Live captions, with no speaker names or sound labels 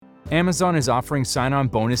Amazon is offering sign-on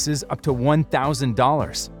bonuses up to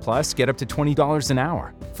 $1,000, plus get up to $20 an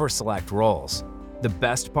hour for select roles. The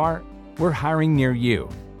best part? We're hiring near you.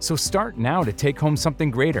 So start now to take home something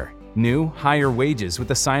greater. New, higher wages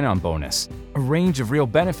with a sign-on bonus, a range of real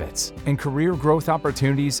benefits, and career growth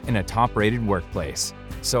opportunities in a top-rated workplace.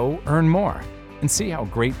 So earn more and see how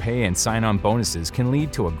great pay and sign-on bonuses can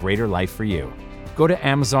lead to a greater life for you. Go to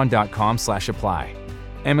amazon.com/apply.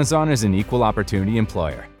 Amazon is an equal opportunity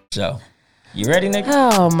employer. So, you ready, nigga?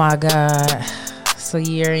 Oh my God. So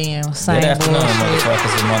year in. Same Good afternoon, bullshit.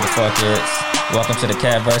 motherfuckers and motherfuckers. Welcome to the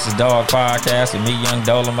Cat vs. Dog podcast with me, Young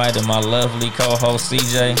Dolomite, and my lovely co-host,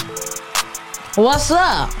 CJ. What's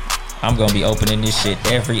up? I'm going to be opening this shit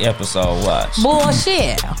every episode. Watch.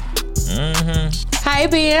 Bullshit. Hey,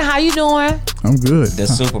 Ben. How you doing? I'm good. The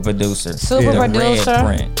super producer. Super the producer. Red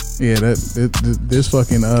print. Yeah, this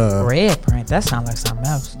fucking Red print. That sounds like something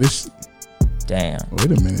else. this. Damn. Wait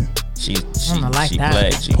a minute. She don't like that.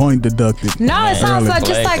 plagued you. Point deducted. No, it sounds like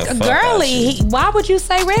just Played like the a fuck out girly. shit. Why would you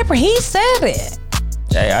say red print? He said it.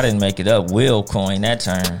 Hey, I didn't make it up. Will coined that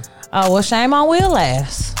term. Oh, well, shame on Will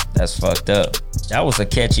ass. That's fucked up. That was a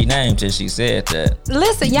catchy name till she said that.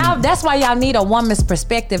 Listen, y'all, that's why y'all need a woman's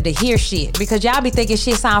perspective to hear shit. Because y'all be thinking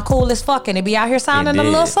shit sound cool as fuck and it be out here sounding a did.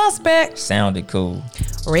 little suspect. Sounded cool.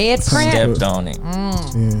 Red print. Stepped on it.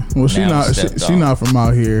 Yeah. Well, she Now not. stepped She on. not from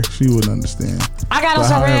out here. She wouldn't understand. I got on But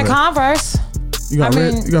some red however- Converse. You got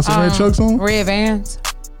red. You got some red chucks on. Red Vans.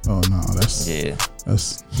 Oh no, that's Yeah.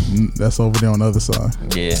 that's over there on the other side.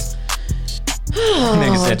 Yeah.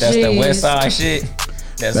 Nigga said that's the jeez. west side shit.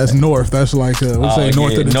 That's north. That's like we say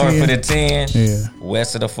north of the north 10. of the 10. Yeah,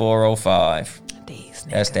 West of the 405. These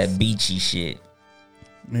That's niggas. that beachy shit.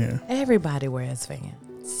 yeah. Everybody wears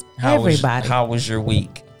Vans. How Everybody. how was your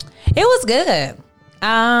week? It was good.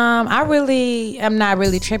 I really am not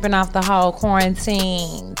really tripping off the whole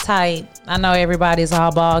quarantine type. I know everybody's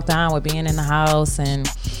all bogged down with being in the house and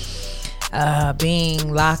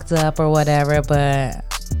being locked up or whatever, but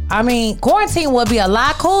I mean, quarantine would be a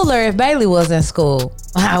lot cooler if Bailey was in school.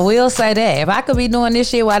 I will say that. If I could be doing this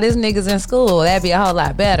shit while this nigga's in school, that'd be a whole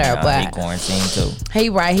lot better. I'll be But quarantined too. he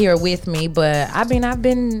right here with me. But I've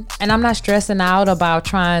been, and I'm not stressing out about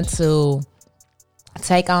trying to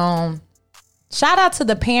take on. Shout out to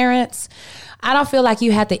the parents. I don't feel like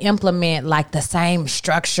you have to implement like the same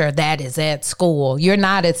structure that is at school. You're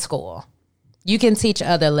not at school. You can teach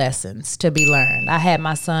other lessons to be learned. I had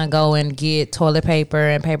my son go and get toilet paper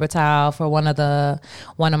and paper towel for one of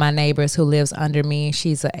my neighbors who lives under me.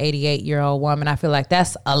 She's an 88-year-old woman. I feel like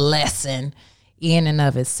that's a lesson in and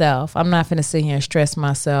of itself. I'm not finna sit here and stress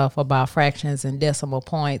myself about fractions and decimal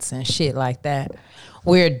points and shit like that.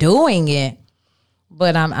 We're doing it,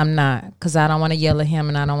 but I'm not, because I don't want to yell at him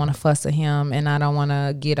and I don't want to fuss at him and I don't want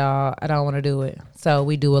to I don't want to do it. So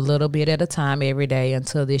we do a little bit at a time every day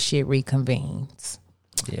until this shit reconvenes.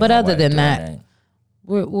 Yeah, But my other wife than doing that,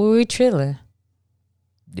 we're chilling.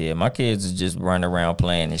 Yeah, my kids is just running around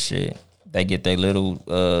playing and shit. They get their little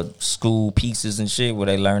school pieces and shit where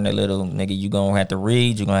they learn their little, nigga, you gonna have to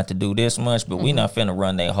read, you gonna have to do this much, but we not finna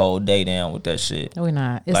run their whole day down with that shit. We're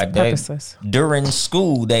not. It's Like purposeless. during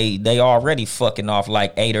school, they already fucking off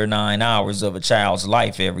like 8 or 9 hours of a child's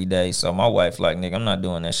life every day. So my wife like, nigga, I'm not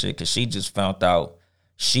doing that shit because she just found out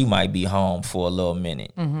she might be home for a little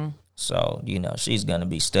minute. So, you know, she's gonna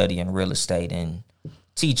be studying real estate and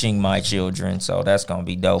teaching my children. So that's gonna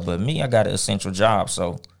be dope. But me, I got an essential job,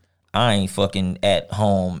 so I ain't fucking at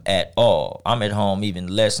home at all. I'm at home even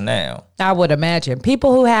less now. I would imagine.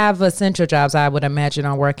 People who have essential jobs, I would imagine,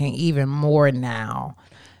 are working even more now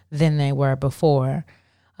than they were before.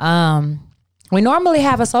 We normally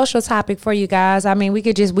have a social topic for you guys. I mean,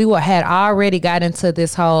 had already got into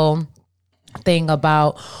this whole thing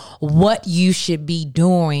about what you should be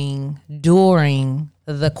doing during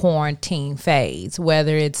the quarantine phase,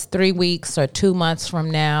 whether it's 3 weeks or 2 months from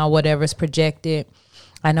now, whatever's projected.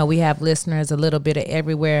 I know we have listeners a little bit of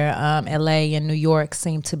everywhere. LA and New York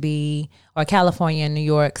seem to be, or California and New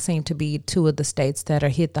York seem to be two of the states that are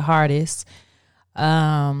hit the hardest.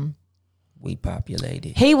 We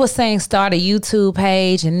populated. He was saying start a YouTube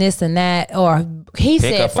page and this and that, or he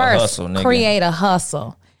Pick said up a first hustle, nigga. create a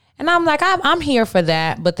hustle. And I'm like, I'm here for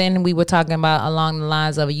that. But then we were talking about along the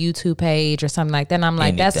lines of a YouTube page or something like that. And I'm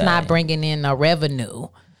like, that's Anything. not bringing in a revenue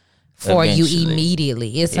for you Eventually.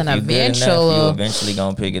 immediately. It's If an you good enough, eventual. you eventually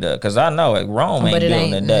gonna pick it up. Cause I know it, Rome ain't But it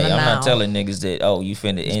building a ain't day. I'm now. not telling niggas that, oh, you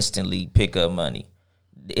finna instantly pick up money.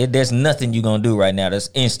 there's nothing you gonna do right now that's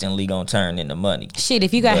instantly gonna turn into money. Shit,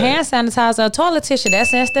 if you got hand sanitizer or toilet tissue,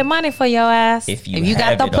 that's instant money for your ass. If you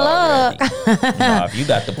got the plug, if you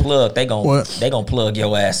got the plug, they gonna plug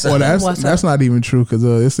your ass up. Well, that's not even true because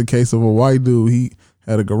it's the case of a white dude. He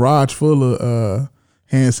had a garage full of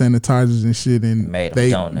hand sanitizers and shit, and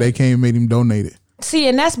they came and made him donate it. See,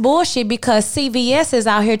 and that's bullshit because CVS is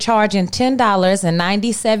out here charging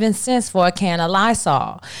 $10.97 for a can of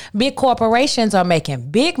Lysol. Big corporations are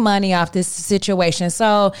making big money off this situation.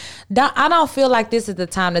 So I don't feel like this is the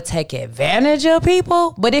time to take advantage of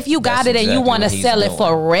people. But if you got it and you want to sell it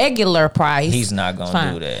for regular price, he's not going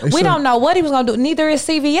to do that. We don't know what he was going to do. Neither is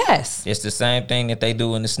CVS. It's the same thing that they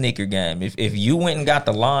do in the sneaker game. If you went and got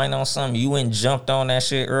the line on something, you went and jumped on that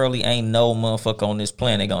shit early, ain't no motherfucker on this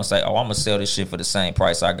planet going to say, oh, I'm going to sell this shit for the same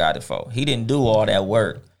price I got it for. He didn't do all that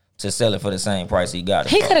work to sell it for the same price he got it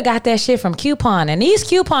for. He could have got that shit from couponing. These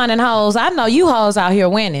couponing hoes, I know you hoes out here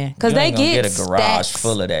winning because they get a garage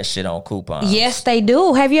full of that shit on coupons. Yes, they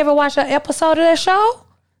do. Have you ever watched an episode of that show?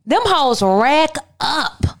 Them hoes rack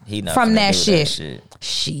up from that shit.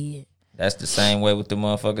 Shit. That's the same way with the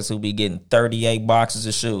motherfuckers who be getting 38 boxes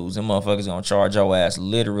of shoes. Them motherfuckers gonna charge your ass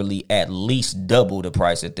literally at least double the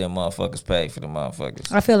price that them motherfuckers pay for the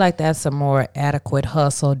motherfuckers. I feel like that's a more adequate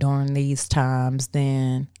hustle during these times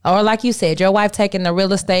than, or like you said, your wife taking the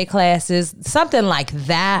real estate classes, something like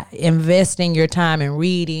that, investing your time in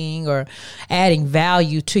reading or adding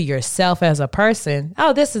value to yourself as a person.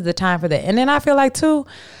 Oh, this is the time for that. And then I feel like too,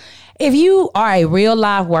 if you are a real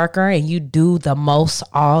live worker and you do the most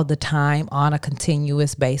all the time on a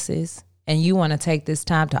continuous basis and you want to take this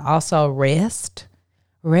time to also rest.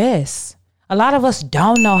 A lot of us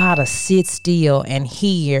don't know how to sit still and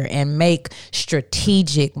hear and make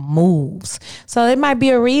strategic moves. So it might be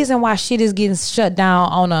a reason why shit is getting shut down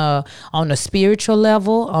on a spiritual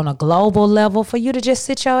level, on a global level, for you to just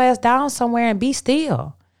sit your ass down somewhere and be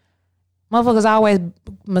still. Motherfuckers always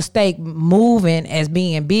mistake moving as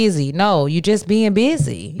being busy. No, you just being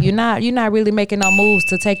busy. You're not really making no moves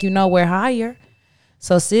to take you nowhere higher.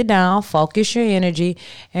 So sit down, focus your energy,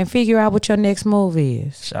 and figure out what your next move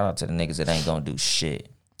is. Shout out to the niggas that ain't gonna do shit.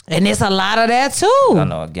 And it's a lot of that too. I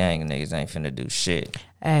know a gang of niggas ain't finna do shit.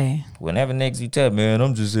 Hey. Whenever niggas you tell, man,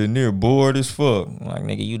 I'm just sitting there bored as fuck. Like,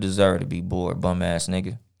 nigga, you deserve to be bored, bum ass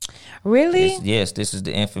nigga. Really? Yes, this is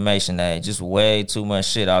the information age. Just way too much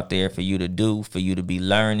shit out there for you to do, for you to be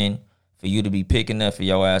learning, for you to be picking up, for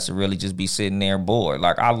your ass to really just be sitting there bored.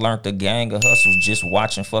 Like, I learned a gang of hustles just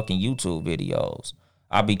watching fucking YouTube videos.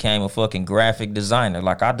 I became a fucking graphic designer.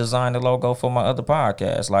 Like, I designed the logo for my other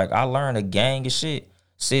podcast. Like, I learned a gang of shit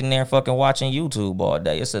sitting there fucking watching YouTube all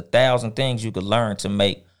day. It's 1,000 things you could learn to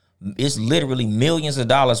make. It's literally millions of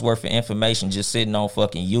dollars worth of information just sitting on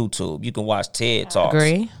fucking YouTube. You can watch TED Talks.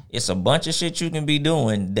 Agree. It's a bunch of shit you can be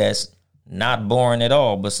doing that's not boring at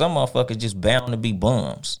all. But some motherfuckers just bound to be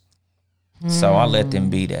bums. So I let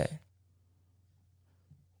them be that.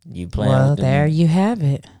 You playing well, with them? There you have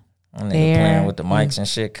it. That nigga playing with the mics and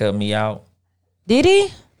shit cut me out. Did he?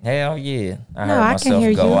 Hell yeah. I heard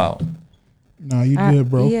myself go out. No, you did,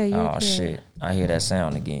 bro. Yeah, you Oh did. shit. I hear that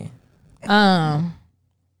sound again.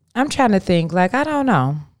 I'm trying to think. Like, I don't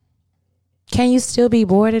know. Can you still be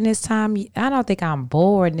bored in this time? I don't think I'm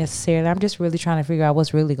bored necessarily. I'm just really trying to figure out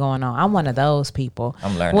what's really going on. I'm one of those people.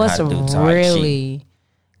 I'm learning how to do Tai Chi. Really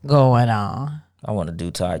going on? I want to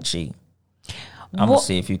do Tai Chi. I'm going to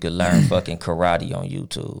see if you could learn fucking karate on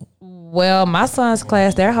YouTube. Well, my son's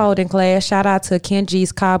class, they're holding class. Shout out to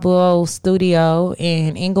Kenji's Cabo Studio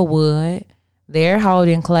in Inglewood. They're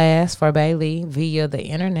holding class for Bailey via the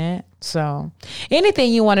internet. So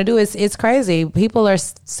anything you want to do, it's crazy. People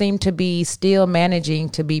seem to be still managing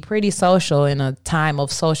to be pretty social in a time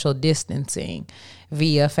of social distancing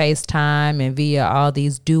via FaceTime and via all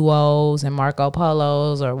these Duos and Marco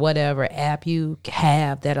Polos or whatever app you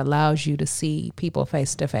have that allows you to see people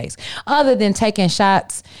face to face. Other than taking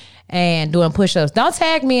shots and doing push-ups. Don't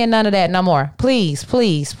tag me in none of that no more. Please,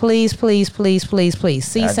 please, please, please, please, please, please.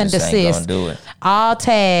 Cease and desist. Do it. All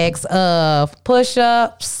tags of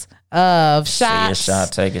push-ups, of shots. See a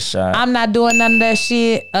shot, take a shot. I'm not doing none of that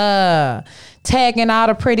shit. Tagging all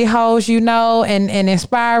the pretty hoes you know and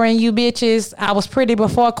inspiring you bitches. I was pretty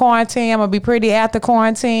before quarantine. I'm going to be pretty after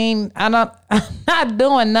quarantine. I'm not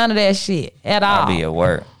doing none of that shit at all. I'll be at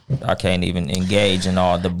work. I can't even engage in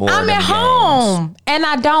all the boredom I'm at games. home and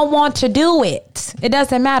I don't want to do it. It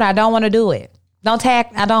doesn't matter. I don't want to do it. Don't tag.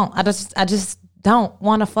 I just don't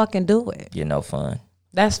want to fucking do it. You're no fun.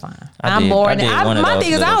 That's fine. I'm bored. My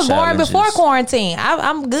thing is I was bored before quarantine.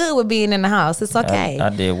 I'm good with being in the house. It's okay. I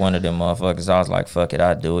did one of them motherfuckers. I was like, fuck it,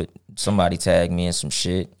 I'll do it. Somebody tagged me in some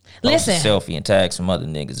shit. Listen. Post a selfie and tag some other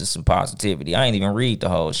niggas. It's some positivity. I ain't even read the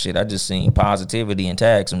whole shit. I just seen positivity and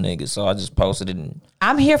tag some niggas. So I just posted it and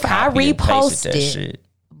I'm here for I reposted that shit.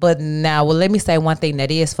 But now, well, let me say one thing that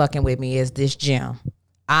is fucking with me is this gym.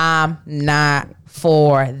 I'm not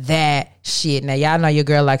for that shit. Now, y'all know your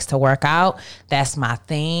girl likes to work out. That's my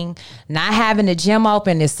thing. Not having the gym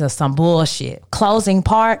open is some bullshit. Closing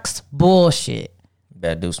parks, bullshit.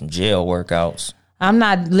 Better do some jail workouts. I'm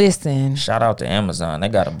not listening. Shout out to Amazon. They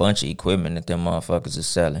got a bunch of equipment that them motherfuckers is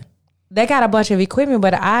selling. They got a bunch of equipment,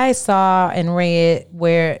 but I saw and read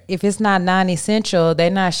where if it's not non-essential, they're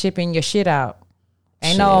not shipping your shit out.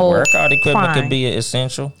 Ain't no workout equipment crime. could be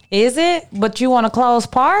essential. Is it? But you want to close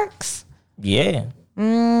parks? Yeah.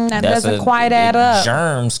 That doesn't quite add up.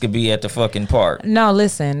 Germs could be at the fucking park. No,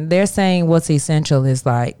 listen. They're saying what's essential is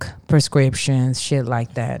like prescriptions, shit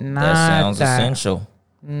like that. That sounds essential.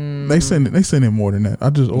 They send in more than that. I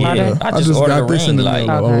just ordered. I just got this in the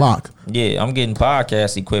lock. Yeah, I'm getting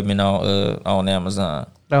podcast equipment on Amazon.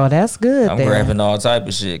 Oh, that's good. I'm grabbing all type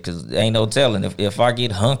of shit because ain't no telling if I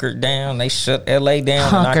get hunkered down, they shut LA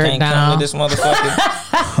down and I can't come to this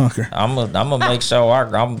motherfucker. I'm gonna make sure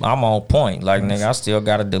I'm on point. Like nigga, I still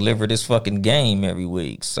gotta deliver this fucking game every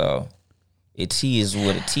week. So it is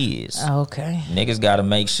what it is. Okay. Niggas gotta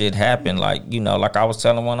make shit happen. Like like I was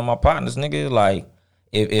telling one of my partners, nigga, like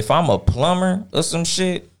if I'm a plumber or some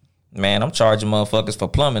shit. Man, I'm charging motherfuckers for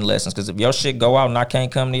plumbing lessons because if your shit go out and I can't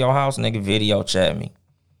come to your house, nigga, video chat me.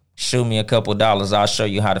 Shoot me a couple dollars. I'll show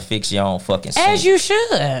you how to fix your own fucking sink. As you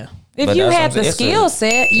should. If you had the skill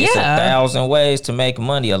set, It's 1,000 ways to make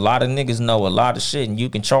money. A lot of niggas know a lot of shit, and you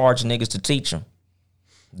can charge niggas to teach them.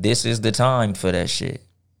 This is the time for that shit.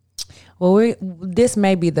 Well, this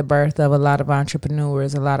may be the birth of a lot of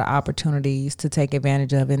entrepreneurs, a lot of opportunities to take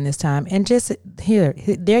advantage of in this time. And just here,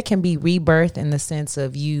 there can be rebirth in the sense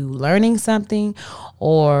of you learning something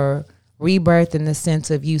or rebirth in the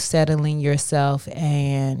sense of you settling yourself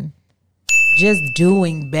and just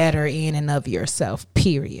doing better in and of yourself,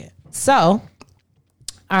 period. So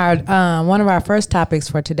our one of our first topics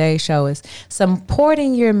for today's show is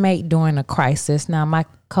supporting your mate during a crisis. Now, my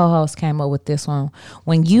co-host came up with this one.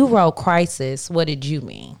 When you wrote crisis, what did you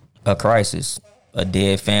mean? A crisis, a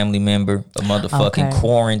dead family member, a motherfucking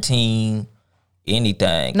quarantine,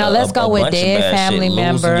 anything. No, let's go with dead family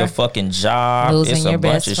member. Losing your fucking job. Losing your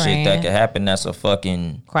bunch best of friend. shit that could happen. That's a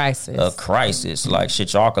fucking crisis. A crisis. Like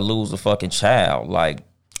shit, y'all could lose a fucking child. Like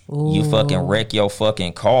you fucking wreck your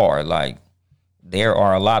fucking car. Like there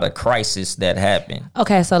are a lot of crises that happen.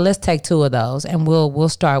 Okay, so let's take two of those, and we'll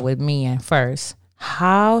start with men first.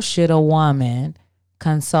 How should a woman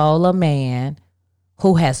console a man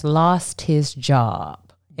who has lost his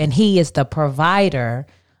job and he is the provider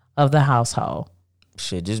of the household?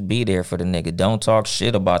 Shit, just be there for the nigga. Don't talk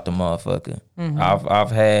shit about the motherfucker.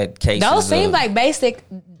 I've had cases. Those seem like basic,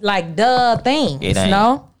 like duh things.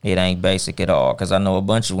 It ain't basic at all. Cause I know a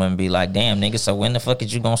bunch of women be like, "Damn, nigga, so when the fuck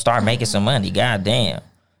is you gonna start making some money? God damn."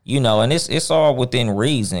 And it's all within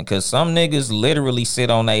reason. Cause some niggas literally sit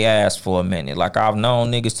on their ass for a minute. Like I've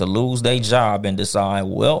known niggas to lose their job and decide,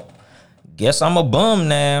 well, guess I'm a bum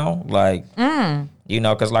now. Like,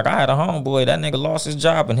 cause like I had a homeboy, that nigga lost his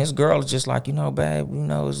job and his girl is just like, babe,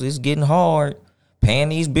 it's getting hard. Paying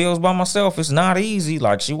these bills by myself, it's not easy.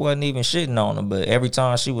 Like she wasn't even shitting on him, but every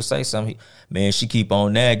time she would say something, man, she keep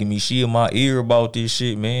on nagging me. She in my ear about this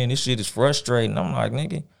shit, man. This shit is frustrating. I'm like,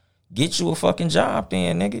 nigga, get you a fucking job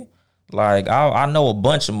then, nigga. Like I know a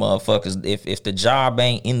bunch of motherfuckers. If the job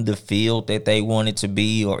ain't in the field that they want it to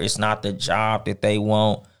be, or it's not the job that they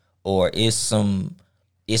want, or it's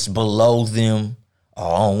below them.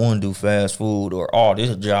 Oh, I don't want to do fast food, or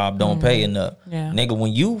this job don't pay enough. Yeah. Nigga,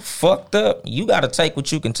 when you fucked up, you got to take what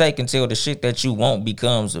you can take until the shit that you want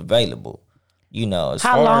becomes available.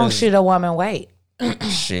 How long should a woman wait?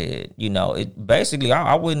 Shit, it basically,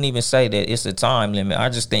 I wouldn't even say that it's a time limit. I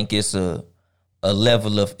just think it's a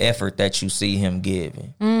level of effort that you see him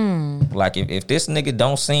giving. Like if this nigga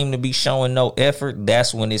don't seem to be showing no effort,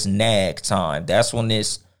 that's when it's nag time. That's when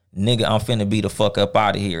it's nigga, I'm finna be the fuck up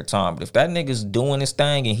out of here time. But if that nigga's doing his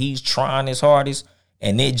thing and he's trying his hardest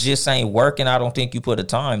and it just ain't working, I don't think you put a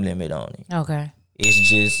time limit on it. Okay. It's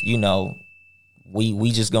just,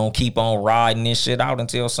 we just gonna keep on riding this shit out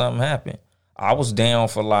until something happen. I was down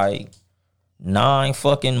for like 9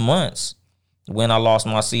 fucking months when I lost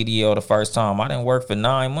my CDL the first time. I didn't work for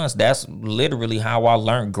 9 months. That's literally how I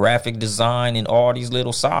learned graphic design and all these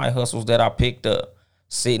little side hustles that I picked up.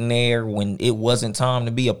 Sitting there when it wasn't time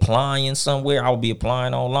to be applying somewhere, I would be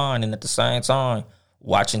applying online and at the same time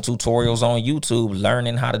watching tutorials on YouTube,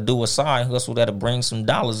 learning how to do a side hustle that'll bring some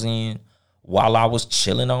dollars in, while I was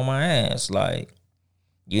chilling on my ass. Like,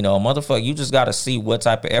 you know, motherfucker, you just got to see what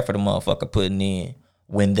type of effort a motherfucker putting in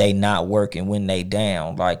when they not working, when they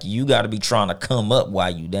down. Like, you got to be trying to come up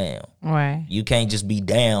while you down. Right. You can't just be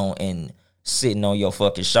down and sitting on your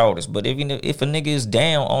fucking shoulders. But if a nigga is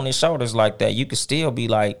down on his shoulders like that, you can still be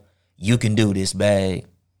like, you can do this, babe.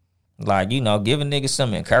 Like, you know, give a nigga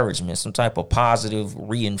some encouragement, some type of positive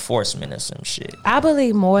reinforcement or some shit. I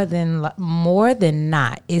believe more than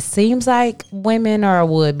not, it seems like women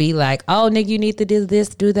would be like, oh, nigga, you need to do this,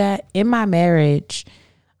 do that. In my marriage,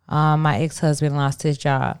 my ex-husband lost his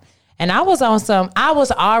job. And I was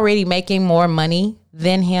already making more money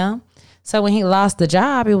than him. So when he lost the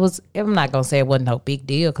job, I'm not going to say it wasn't no big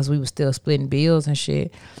deal because we were still splitting bills and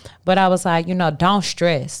shit. But I was like, you know, don't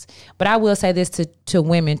stress. But I will say this to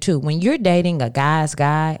women too. When you're dating a guy's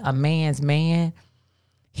guy, a man's man,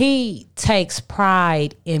 he takes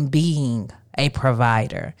pride in being a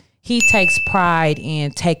provider. He takes pride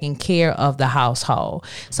in taking care of the household.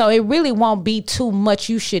 So it really won't be too much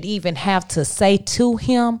you should even have to say to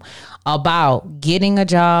him about getting a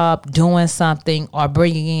job, doing something, or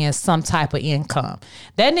bringing in some type of income.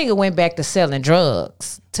 That nigga went back to selling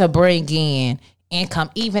drugs to bring in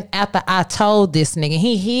income. Even after I told this nigga,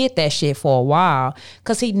 he hid that shit for a while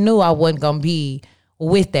because he knew I wasn't going to be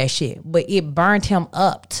with that shit. But it burned him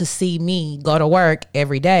up to see me go to work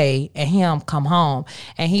every day and him come home.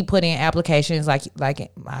 And he put in applications like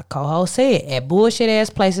my co-host said, at bullshit ass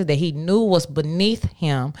places that he knew was beneath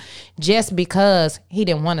him just because he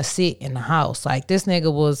didn't want to sit in the house. Like, this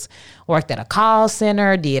nigga worked at a call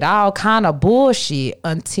center, did all kind of bullshit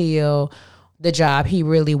until the job he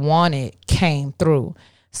really wanted came through.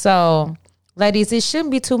 So, ladies, it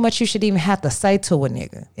shouldn't be too much you should even have to say to a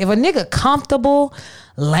nigga. If a nigga comfortable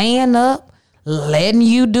laying up, letting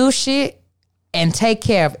you do shit and take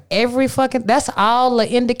care of every fucking, that's all the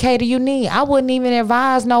indicator you need. I wouldn't even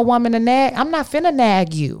advise no woman to nag. I'm not finna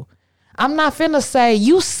nag you. I'm not finna say,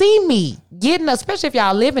 you see me getting up, especially if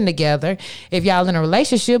y'all living together, if y'all in a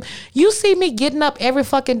relationship, you see me getting up every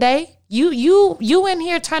fucking day. You in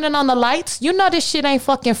here turning on the lights. You know this shit ain't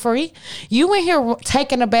fucking free. You in here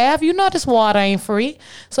taking a bath. You know this water ain't free.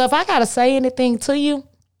 So if I gotta say anything to you,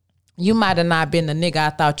 you might have not been the nigga I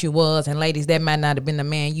thought you was. And ladies, that might not have been the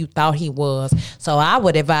man you thought he was. So I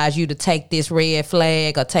would advise you to take this red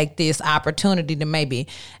flag or take this opportunity to maybe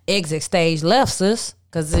exit stage left, sis.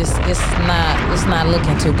 Because it's not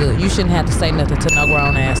looking too good. You shouldn't have to say nothing to no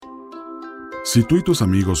grown ass. Si tú y tus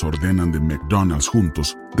amigos ordenan de McDonald's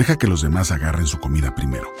juntos, deja que los demás agarren su comida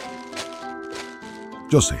primero.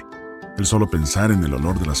 Yo sé, el solo pensar en el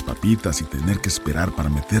olor de las papitas y tener que esperar para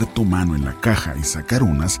meter tu mano en la caja y sacar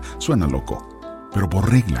unas suena loco. Pero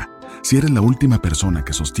por regla, si eres la última persona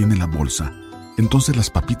que sostiene la bolsa, entonces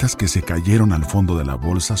las papitas que se cayeron al fondo de la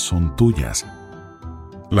bolsa son tuyas.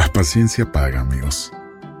 La paciencia paga, amigos.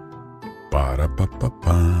 Para pa pa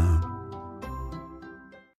pa.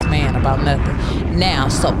 Man about nothing. Now,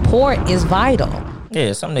 support is vital.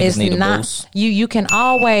 Yeah, some niggas need a boost. You can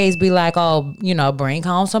always be like, oh, you know, bring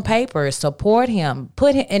home some papers, support him,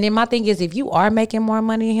 put him. And then my thing is, if you are making more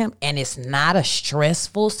money than him and it's not a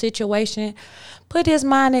stressful situation, put his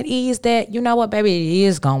mind at ease that, you know what, baby, it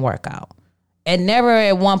is gonna work out. And never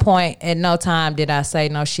at one point, at no time did I say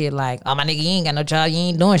no shit like, oh, my nigga, you ain't got no job, you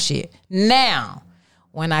ain't doing shit. Now,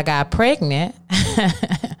 when I got pregnant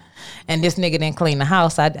and this nigga didn't clean the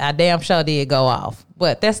house, I damn sure did go off.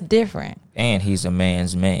 But that's different. And he's a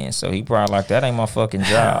man's man, so he probably like, that ain't my fucking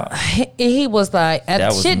job. He was like,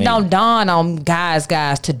 shit me. Don't dawn on guys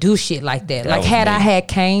to do shit like that. Like, had me. I had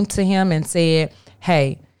came to him and said,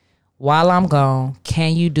 hey, while I'm gone,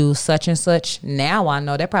 can you do such and such? Now I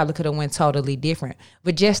know that probably could have went totally different.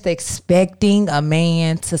 But just expecting a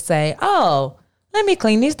man to say, oh, let me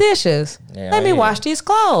clean these dishes. Yeah, let me wash these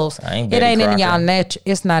clothes. It ain't in y'all nature.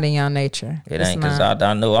 It's not in y'all nature. It ain't, because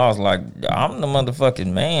I knew I was like, I'm the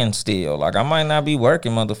motherfucking man still. Like, I might not be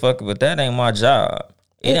working, motherfucker, but that ain't my job.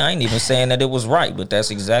 I ain't even saying that it was right, but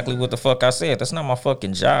that's exactly what the fuck I said. That's not my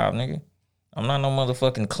fucking job, nigga. I'm not no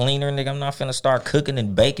motherfucking cleaner, nigga. I'm not finna start cooking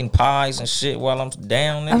and baking pies and shit while I'm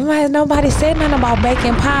down, nigga. Nobody said nothing about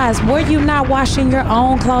baking pies. Were you not washing your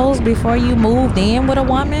own clothes before you moved in with a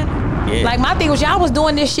woman? Yeah. Like, my thing was, y'all was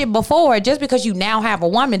doing this shit before. Just because you now have a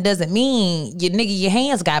woman doesn't mean your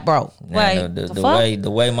hands got broke. Like,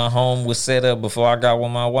 the way my home was set up before I got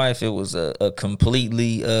with my wife, it was a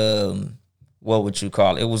completely what would you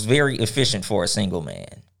call it? It was very efficient for a single man.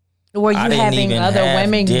 Were you having other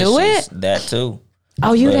women do it? That too.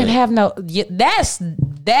 Oh, you didn't have no.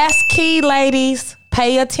 That's key, ladies.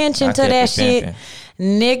 Pay attention to that shit.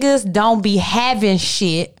 Niggas don't be having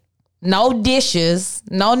shit No dishes,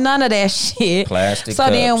 none of that shit. Plastic so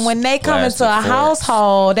cups, then when they come into a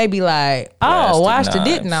household, they be like, oh, wash the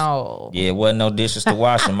dish. No. Yeah, it wasn't no dishes to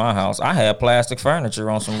wash in my house. I had plastic furniture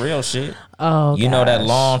on some real shit. Oh, you know that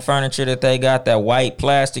lawn furniture that they got, that white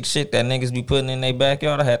plastic shit that niggas be putting in their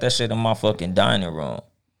backyard? I had that shit in my fucking dining room.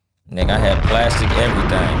 Nigga, I had plastic everything,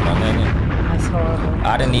 my nigga. That's horrible.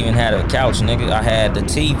 I didn't even have a couch, nigga. I had the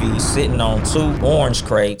TV sitting on 2 orange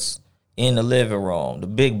crates in the living room, the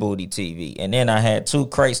big booty TV. And then I had 2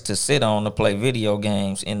 crates to sit on to play video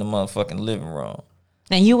games in the motherfucking living room.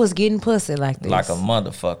 And you was getting pussy like this? Like a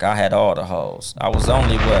motherfucker. I had all the hoes. I was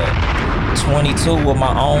only, 22 with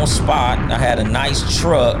my own spot. I had a nice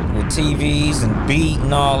truck with TVs and beat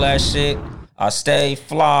and all that shit. I stayed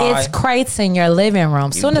fly. It's crates in your living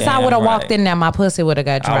room. Soon as I would have walked in there, my pussy would have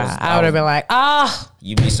got dry. I would have been like,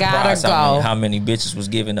 you'd be surprised how many bitches was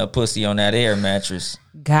giving up pussy on that air mattress.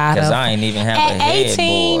 Because I ain't even have a headboard. At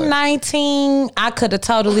 18, 19, I could have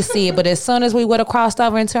totally see it. But as soon as we would have crossed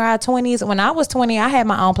over into our 20s, when I was 20, I had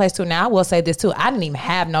my own place too. Now, I will say this too. I didn't even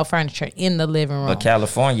have no furniture in the living room. But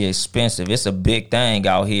California is expensive. It's a big thing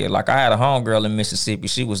out here. Like, I had a homegirl in Mississippi.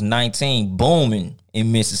 She was 19, booming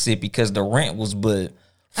in Mississippi because the rent was but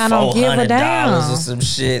 $400 or some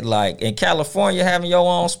shit. Like, in California, having your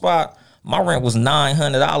own spot, my rent was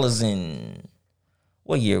 $900 in...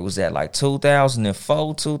 What year was that? Like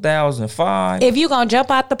 2004, 2005? If you gonna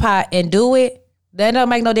jump out the pot and do it, that don't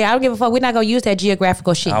make no difference. I don't give a fuck. We're not gonna use that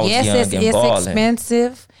geographical shit. Yes, it's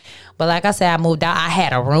expensive. But like I said, I moved out. I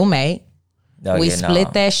had a roommate. We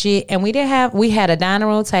split that shit. And we had a dining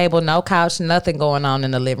room table, no couch, nothing going on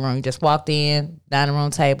in the living room. You just walked in, dining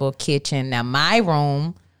room table, kitchen. Now my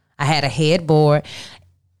room, I had a headboard.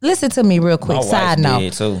 Listen to me real quick. Side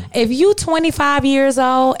note. If you 25 years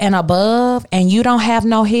old and above and you don't have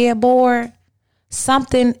no headboard,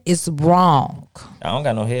 something is wrong. I don't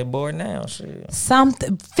got no headboard now. Shit.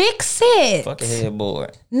 Something. Fix it. Fuck a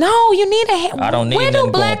headboard. No, you need a headboard. I don't need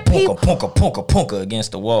nothing going punka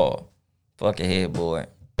against the wall. Fuck a headboard.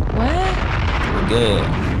 What? We're good.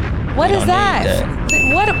 What is that?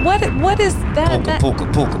 What is that?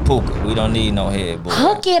 Puka. We don't need no headboard.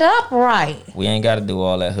 Hook it up right. We ain't got to do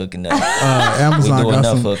all that hooking up. Amazon we do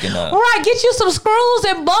enough hooking up. Right, get you some screws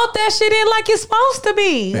and bolt that shit in like it's supposed to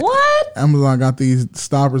be. What? Amazon got these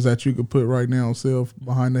stoppers that you could put right now on sale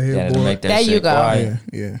behind the headboard. Make that there you go. Quiet.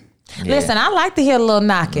 Yeah. Listen, I like to hear a little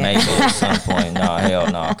knocking. Maybe at some point. No, hell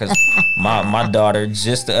no. Because my daughter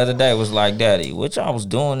just the other day was like, Daddy, what y'all was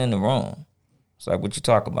doing in the room? It's like, what you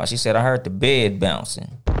talking about? She said, I heard the bed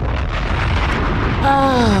bouncing.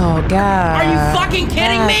 Oh, God. Are you fucking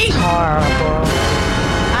kidding me? Horrible.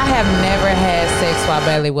 I have never had sex while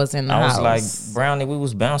Bailey was in the house. I was like, Brownie, we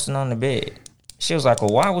was bouncing on the bed. She was like, well,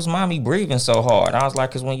 why was mommy breathing so hard? I was like,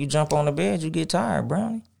 because when you jump on the bed, you get tired,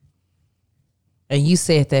 Brownie. And you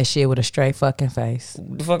said that shit with a straight fucking face.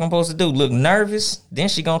 What the fuck I'm supposed to do? Look nervous? Then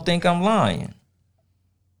she gonna think I'm lying.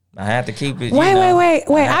 I have to keep it.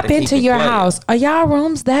 Wait. I've been to your house. Are y'all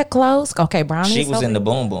rooms that close? Okay, Brownie. She was in the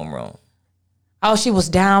boom boom room. Oh, she was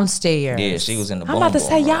downstairs. Yeah, she was in the boom boom room. I'm about to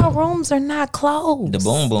say, y'all rooms are not closed. The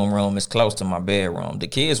boom boom room is close to my bedroom. The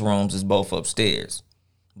kids' rooms is both upstairs.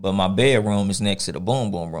 But my bedroom is next to the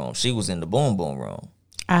boom boom room. She was in the boom boom room.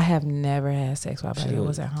 I have never had sex while Bailey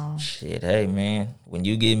was at home. Shit, hey, man. When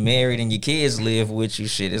you get married and your kids live with you,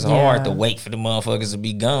 shit, it's hard to wait for the motherfuckers to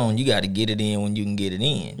be gone. You got to get it in when you can get it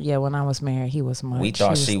in. Yeah, when I was married, he was much. We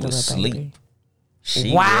thought she was asleep.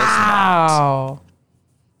 She wow. was not.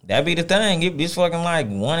 That be the thing. It's fucking like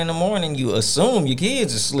 1 a.m. You assume your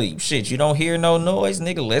kids asleep. Shit, you don't hear no noise,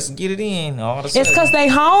 nigga. Let's get it in. All of a sudden. It's because they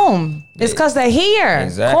home. It's because they here.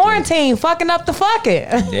 Exactly. Quarantine, fucking up the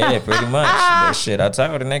fucking. Yeah, pretty much. That shit, I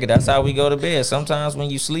told the nigga, that's how we go to bed. Sometimes when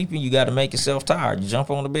you sleeping, you got to make yourself tired. You jump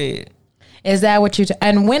on the bed. Is that what you...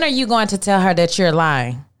 and when are you going to tell her that you're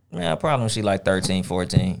lying? Man, probably when she like 13,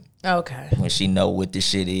 14. Okay. When she know what this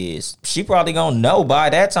shit is. She probably gonna know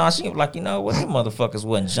by that time. She like, you know what? Them motherfuckers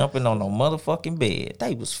wasn't jumping on no motherfucking bed.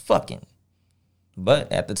 They was fucking.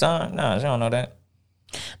 But at the time, nah, she don't know that.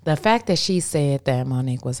 The fact that she said that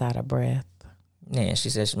Monique was out of breath. Yeah,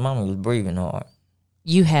 she said mommy was breathing hard.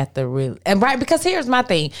 You had to really... and right, because here's my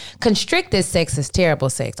thing. Constricted sex is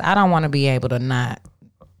terrible sex. I don't want to be able to not...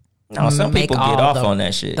 No, some people get off on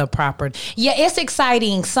that shit. The proper, yeah, it's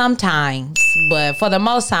exciting sometimes, but for the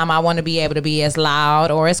most time, I want to be able to be as loud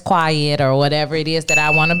or as quiet or whatever it is that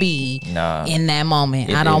I want to be in that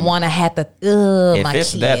moment. I don't want to have to. If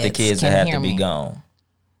it's that, the kids have to be gone.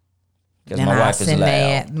 Because my wife is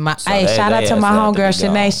loud. Hey, shout out to my homegirl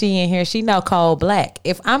Shanae. She in here. She know Cold Black.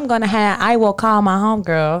 If I'm gonna I will call my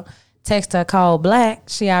homegirl, text her Cold Black.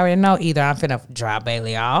 She already know either I'm finna drop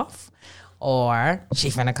Bailey off. or she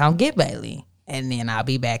finna come get Bailey. And then I'll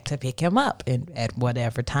be back to pick him up at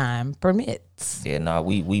whatever time permits. Yeah, no,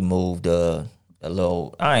 we moved a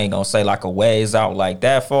little, I ain't gonna say like a ways out like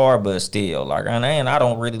that far, but still, like, and I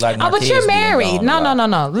don't really like my but kids you're married.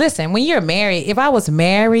 No. Listen, when you're married, if I was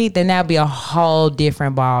married, then that'd be a whole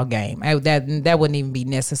different ball game. That wouldn't even be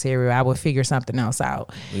necessary. I would figure something else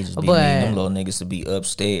out. We just be needing them little niggas to be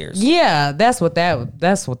upstairs. Yeah, that's what that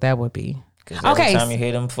would be. Because every time you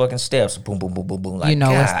hear them fucking steps, boom, boom, boom, boom, boom, like,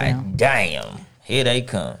 God damn, here they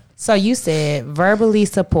come. So you said verbally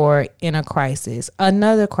support in a crisis,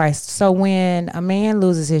 another crisis. So when a man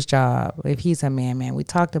loses his job, if he's a man, we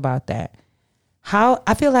talked about that. How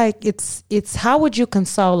I feel like it's how would you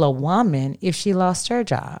console a woman if she lost her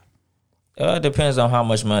job? It depends on how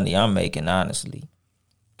much money I'm making, honestly.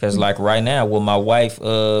 Because like right now, with my wife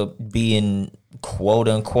being quote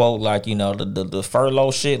unquote like, you know, the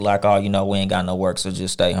furlough shit, like, oh, you know, we ain't got no work, so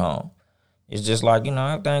just stay home. It's just like, you know,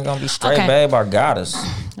 everything gonna be straight, babe. I got us.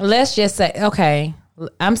 Let's just say, okay,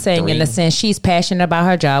 I'm saying in the sense she's passionate about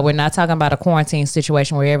her job. We're not talking about a quarantine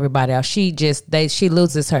situation where everybody else, she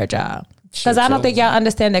loses her job. Because I don't think y'all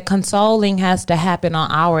understand that consoling has to happen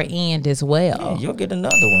on our end as well. Yeah, you'll get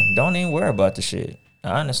another one. Don't even worry about the shit,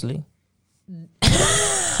 honestly.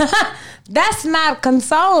 That's not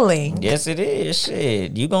consoling. Yes, it is.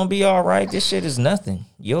 Shit, you gonna be all right. This shit is nothing.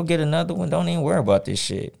 You'll get another one. Don't even worry about this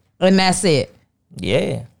shit. And that's it.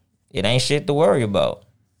 Yeah. It ain't shit to worry about.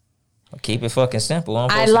 Keep it fucking simple.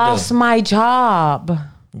 I lost my job.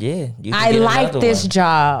 Yeah. I like this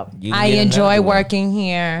job. I enjoy working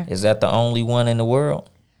here. Is that the only one in the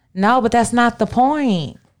world? No, but that's not the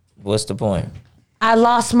point. What's the point? I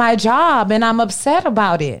lost my job and I'm upset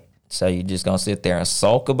about it. So you just gonna sit there and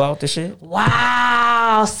sulk about the shit?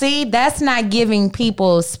 Wow. See, that's not giving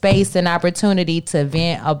people space and opportunity to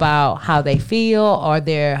vent about how they feel or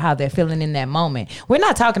how they're feeling in that moment. We're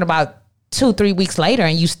not talking about 2-3 weeks later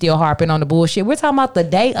and you still harping on the bullshit. We're talking about the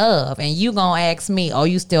day of and you gonna ask me, oh,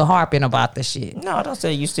 you still harping about the shit? No, I don't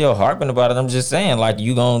say you still harping about it. I'm just saying, like,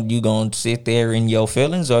 you gonna sit there in your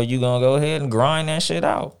feelings or you gonna go ahead and grind that shit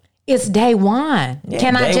out? It's day one. Yeah,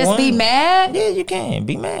 can I just be mad? Yeah, you can.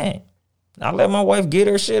 Be mad. I let my wife get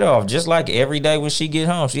her shit off. Just like every day when she get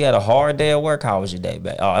home. She had a hard day at work. How was your day,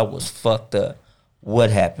 babe? Oh, it was fucked up.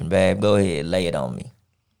 What happened, babe? Go ahead. Lay it on me.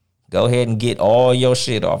 Go ahead and get all your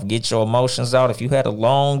shit off. Get your emotions out. If you had a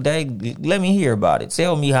long day, let me hear about it.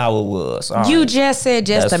 Tell me how it was. All you right. Just said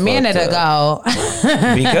just a minute ago.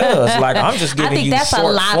 Because, like, I'm just giving you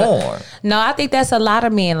short form. No, I think that's a lot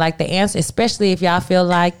of men. Like, the answer, especially if y'all feel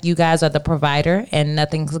like you guys are the provider and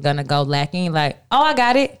nothing's going to go lacking. Like, oh, I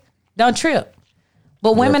got it. Don't trip.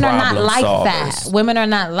 But women are not like that. Women are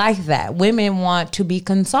not like that. Women want to be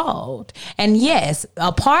consoled. And yes,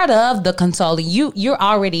 a part of the consoling, you're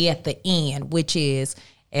already at the end, which is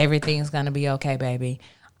everything's going to be okay, baby.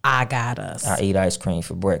 I got us. I eat ice cream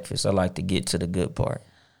for breakfast. I like to get to the good part.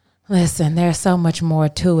 Listen, there's so much more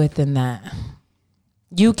to it than that.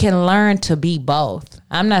 You can learn to be both.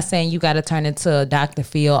 I'm not saying you got to turn into a Dr.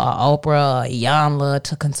 Phil or Oprah or Iyanla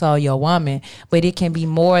to console your woman, but it can be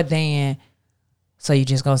more than... So you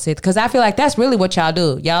just gonna sit, because I feel like that's really what y'all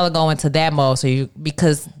do. Y'all are going to that mode,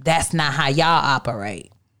 because that's not how y'all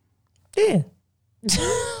operate. Yeah.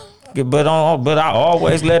 But I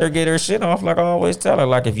always let her get her shit off. Like I always tell her,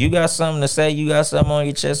 like, if you got something to say, you got something on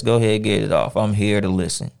your chest, go ahead, get it off. I'm here to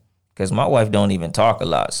listen. Because my wife don't even talk a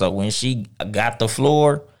lot. So when she got the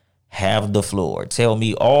floor, have the floor. Tell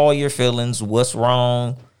me all your feelings, what's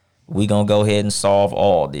wrong. We gonna go ahead and solve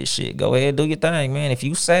all this shit. Go ahead, do your thing, man. If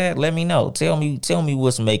you sad, let me know. Tell me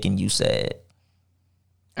what's making you sad.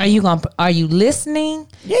 Are you listening?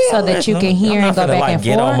 Yeah, so that you can hear and go back and forth.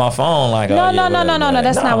 Get on my phone like no.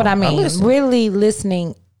 That's not what I mean. Really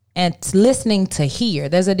listening and listening to hear.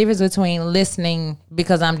 There's a difference between listening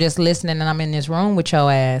because I'm just listening and I'm in this room with your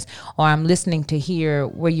ass, or I'm listening to hear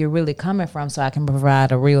where you're really coming from, so I can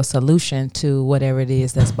provide a real solution to whatever it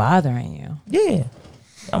is that's bothering you. Yeah.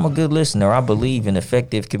 I'm a good listener. I believe in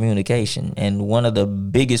effective communication. And one of the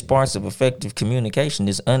biggest parts of effective communication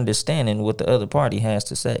is understanding what the other party has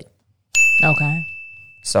to say. Okay.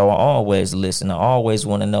 So I always listen. I always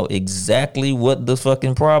want to know exactly what the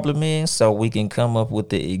fucking problem is so we can come up with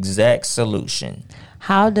the exact solution.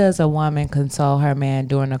 How does a woman console her man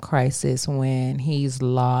during a crisis when he's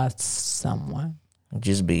lost someone?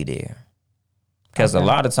 Just be there. Because a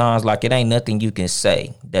lot of times, like, it ain't nothing you can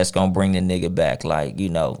say that's going to bring the nigga back. Like, you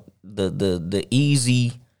know, the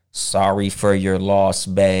easy, sorry for your loss,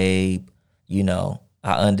 babe. You know,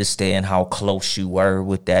 I understand how close you were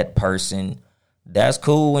with that person. that's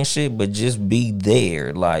cool and shit, but just be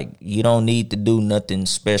there. Like, you don't need to do nothing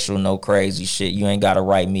special, no crazy shit. You ain't gotta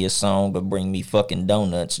write me a song or bring me fucking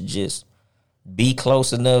donuts. Just be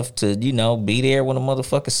close enough to, you know, be there when a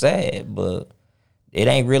motherfucker sad. But it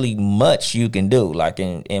ain't really much you can do. Like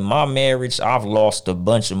in my marriage, I've lost a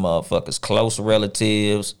bunch of motherfuckers, close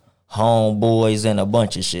relatives, homeboys, and a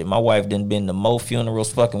bunch of shit. My wife done been to more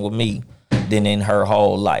funerals fucking with me than in her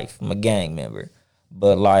whole life. I'm a gang member.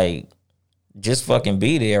 But like, just fucking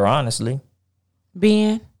be there, honestly.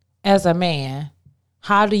 Ben, as a man,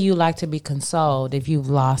 how do you like to be consoled if you've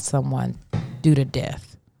lost someone due to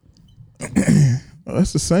death? Well,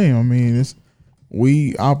 that's the same. I mean,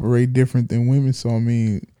 we operate different than women. So, I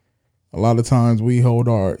mean, a lot of times we hold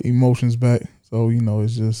our emotions back. So, you know,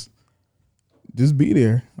 it's just be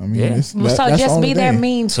there. I mean, yeah. So just be there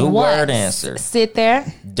means what? 2-word answer. Sit there.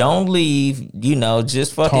 Don't leave. You know,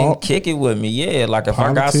 just fucking kick it with me. Yeah, like if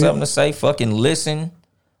I got something to say, fucking listen.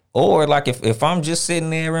 Or like if I'm just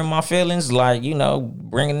sitting there in my feelings, like, you know,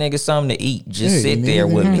 bring a nigga something to eat. Just sit there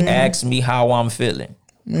with me. Ask me how I'm feeling.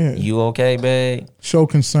 Yeah. You okay, babe? Show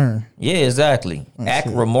concern. Yeah, exactly. Act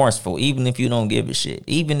remorseful, even if you don't give a shit.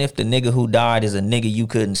 Even if the nigga who died is a nigga you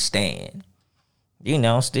couldn't stand. You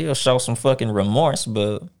know, still show some fucking remorse,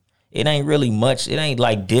 but it ain't really much. It ain't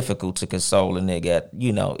like difficult to console a nigga.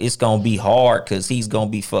 You know, it's gonna be hard because he's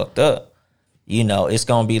gonna be fucked up. You know, it's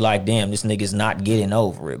gonna be like, damn, this nigga's not getting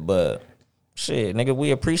over it. But shit, nigga,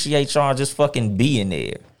 we appreciate y'all just fucking being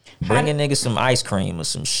there. Bring a nigga some ice cream or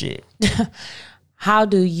some shit. How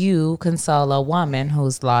do you console a woman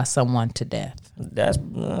who's lost someone to death? That's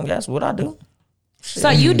what I do.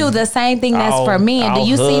 So you do the same thing that's for men. Do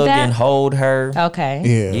you see that? And hold her. Okay.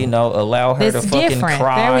 Yeah. You know, allow her to fucking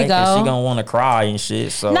cry. There we go. She gonna want to cry and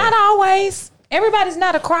shit. So not always. Everybody's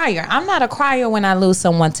not a crier. I'm not a crier when I lose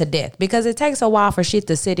someone to death because it takes a while for shit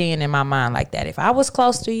to sit in my mind like that. If I was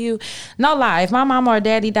close to you, no lie, if my mama or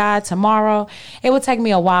daddy died tomorrow, it would take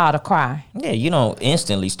me a while to cry. Yeah, you don't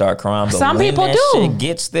instantly start crying, but some when people that do. Shit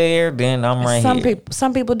gets there, then I'm right here.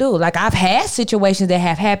 Some people do. Like I've had situations that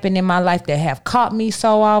have happened in my life that have caught me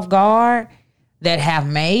so off guard that have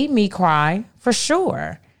made me cry for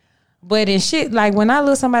sure. But in shit, like when I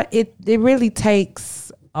lose somebody, it really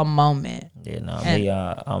takes a moment.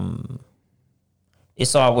 Yeah, no,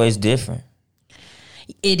 it's always different.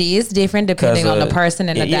 It is different depending on the person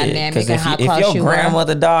and the dynamic and how close you are. If your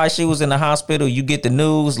grandmother died, she was in the hospital, you get the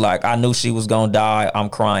news, like I knew she was gonna die, I'm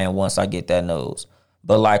crying once I get that news.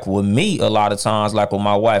 But like with me, a lot of times, like with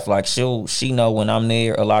my wife, like she know when I'm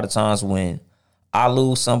there. A lot of times when I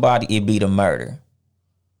lose somebody, it be the murder.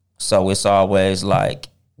 So it's always like,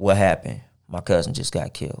 what happened? My cousin just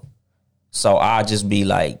got killed. So I just be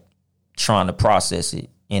like trying to process it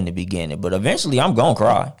in the beginning. But eventually I'm gonna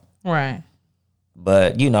cry. Right.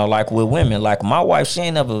 But, you know, like with women, like my wife, she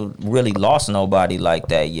ain't never really lost nobody like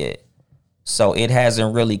that yet. So it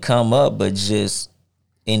hasn't really come up, but just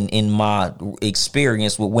in my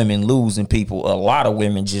experience with women losing people, a lot of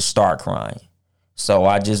women just start crying. So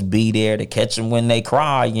I just be there to catch them when they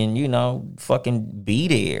cry and, you know, fucking be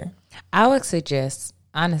there. I would suggest,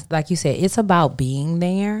 honestly, like you said, it's about being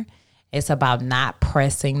there. It's about not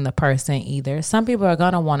pressing the person either. Some people are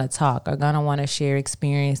gonna want to talk, are gonna want to share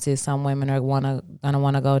experiences. Some women are gonna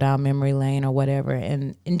want to go down memory lane or whatever,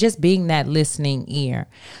 and just being that listening ear.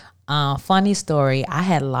 Funny story: I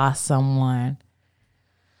had lost someone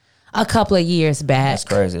a couple of years back. That's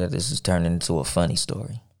crazy that this is turning into a funny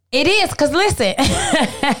story. It is, because listen.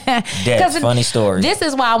 That's funny story. This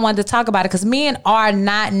is why I wanted to talk about it, because men are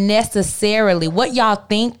not necessarily what y'all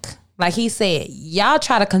think. Like he said, y'all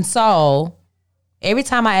try to console. Every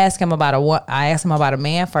time I ask him about a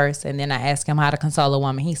man first, and then I ask him how to console a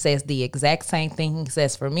woman. He says the exact same thing he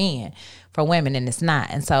says for women, and it's not.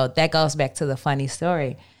 And so that goes back to the funny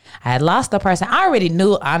story. I had lost a person. I already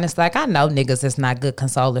knew, honestly, like I know niggas is not good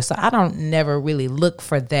consolers, so I don't never really look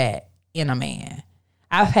for that in a man.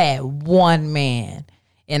 I've had one man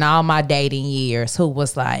in all my dating years who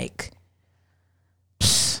was like,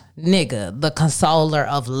 nigga, the consoler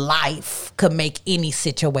of life, could make any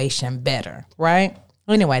situation better, right?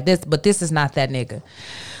 Anyway, this is not that nigga.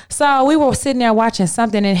 So we were sitting there watching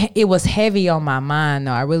something, and it was heavy on my mind,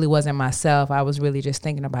 though. I really wasn't myself. I was really just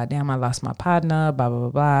thinking about, damn, I lost my partner, blah, blah, blah,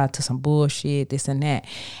 blah, to some bullshit, this and that.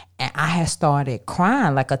 And I had started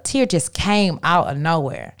crying, like a tear just came out of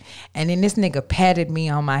nowhere. And then this nigga patted me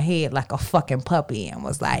on my head like a fucking puppy and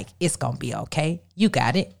was like, it's gonna be okay. You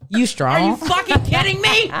got it. You strong. Are you fucking kidding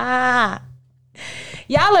me?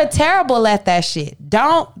 Y'all are terrible at that shit.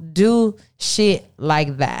 Don't do shit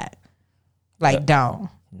like that. Like, don't.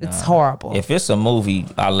 It's horrible. If it's a movie,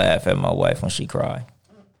 I laugh at my wife when she cry.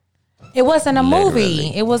 It wasn't a movie.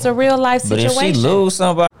 Literally. It was a real life But situation. if she lose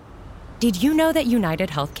somebody, Did you know that United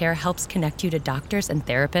Healthcare helps connect you to doctors and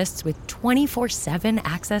therapists with 24/7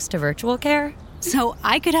 access to virtual care? So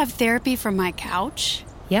I could have therapy from my couch?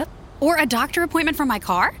 Yep. Or a doctor appointment from my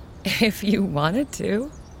car? If you wanted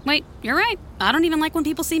to. Wait, you're right. I don't even like when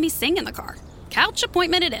people see me sing in the car. Couch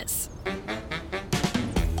appointment it is.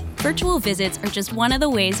 Virtual visits are just one of the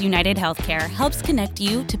ways United Healthcare helps connect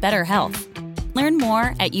you to better health. Learn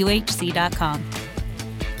more at uhc.com.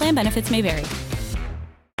 Plan benefits may vary.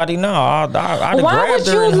 no, I'd have Why grabbed would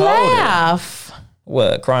her you and hold her. laugh?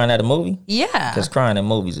 What, crying at a movie? Yeah. Because crying at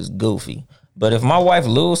movies is goofy. But if my wife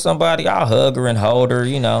lose somebody, I'll hug her and hold her,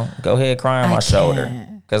 go ahead, cry on my shoulder.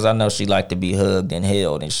 Because I know she like to be hugged and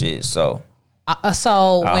held and shit, so.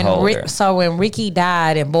 So hold her. when Ricky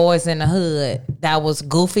died in Boys in the Hood, that was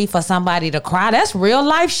goofy for somebody to cry. That's real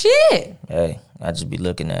life shit. Hey, I just be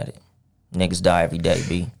looking at it. Niggas die every day,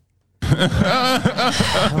 B.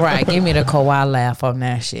 Right, give me the Kawhi laugh on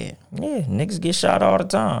that shit. Yeah, niggas get shot all the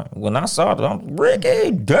time. When I saw them, I'm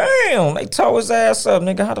Ricky, damn, they tore his ass up,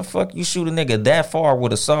 nigga. How the fuck you shoot a nigga that far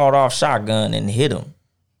with a sawed-off shotgun and hit him?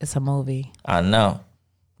 It's a movie. I know.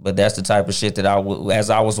 But that's the type of shit that as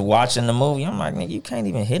I was watching the movie, I'm like, nigga, you can't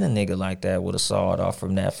even hit a nigga like that with a sawed-off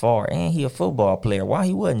from that far. And he a football player. Why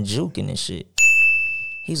he wasn't juking and shit?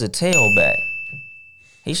 He's a tailback.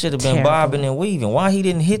 He should have been Terrible. bobbing and weaving. Why he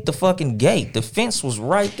didn't hit the fucking gate? The fence was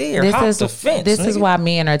right there. Hop the fence. This is nigga. why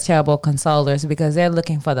men are terrible consolers, because they're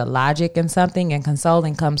looking for the logic in something, and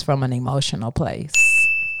consoling comes from an emotional place.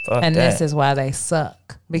 Fuck And that. this is why they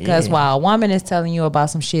suck. Because Yeah. while a woman is telling you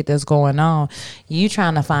about some shit that's going on, you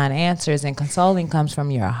trying to find answers, and consoling comes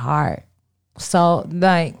from your heart. So,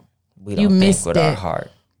 like, we you don't think missed with our it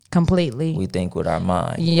heart. completely. We think with our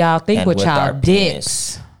mind. Y'all think And with y'all our dicks.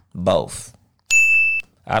 penis. Both.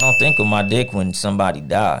 I don't think with my dick when somebody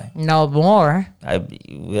die. No more.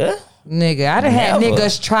 Yeah? Nigga, I done had Never.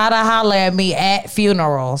 niggas try to holler at me at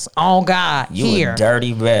funerals. On God, You here. a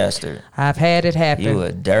dirty bastard. I've had it happen. You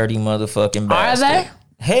a dirty motherfucking Are bastard. they?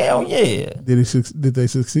 Hell yeah. Did they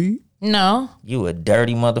succeed? No. You a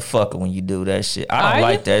dirty motherfucker when you do that shit. I don't Are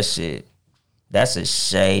like you? that shit. That's a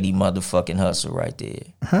shady motherfucking hustle right there.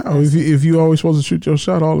 How? If you always supposed to shoot your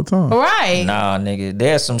shot all the time? Right. Nah, nigga.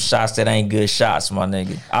 There's some shots that ain't good shots, my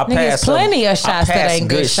nigga. I Nigga, passed plenty some, of shots I that passed ain't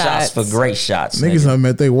good shots shots. for great shots. Niggas nigga. done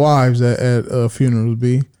met their wives at funerals,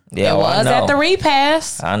 B. Yeah, It well, I was know. at the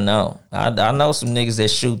repass. I know. I know some niggas that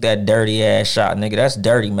shoot that dirty ass shot, nigga. That's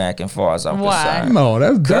dirty macking far as I'm Why? concerned. No,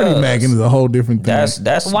 that's dirty Cuz. macking is a whole different thing.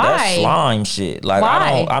 That's Why? slime shit. Like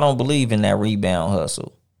Why? I don't believe in that rebound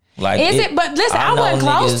hustle. Like Is it? But listen, I know wasn't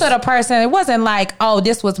close niggas- to the person. It wasn't like, oh,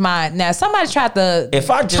 this was my. Now somebody tried to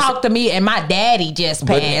If I just- talk to me and my daddy just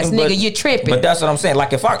passed. Nigga, you tripping. But that's what I'm saying.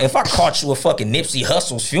 Like if I caught you at fucking Nipsey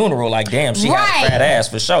Hussle's funeral, like damn, she Right. had a fat ass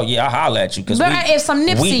for sure. Yeah, I holler at you because But it's some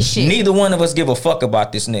Nipsey shit. Neither one of us give a fuck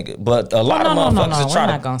about this nigga. But a lot no, of no, motherfuckers no, no. that We're try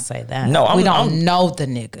not to. gonna say that. No, we don't I'm- know the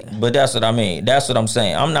nigga. But that's what I mean. That's what I'm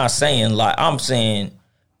saying. I'm not saying like I'm saying.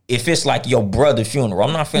 If it's like your brother's funeral,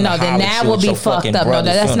 I'm not finna No, then holler at that you would at be your fucked fucking up. No,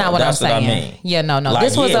 brother's that's funeral. not what That's I'm what I saying. mean. Yeah, no. Like,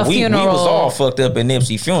 This was a we funeral was all fucked up at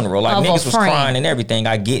Nipsey funeral. Like of a niggas was friend. crying and everything.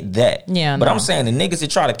 I get that. Yeah, but no. I'm saying the niggas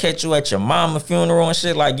that try to catch you at your mama funeral and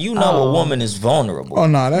shit, like a woman is vulnerable. Oh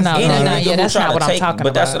no, that's No, Any no, nigga no, who yeah, that's try not to what I'm take- talking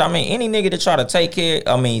But that's about. what I mean. Any nigga that try to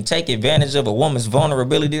take advantage of a woman's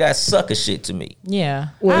vulnerability, that's sucker shit to me. Yeah,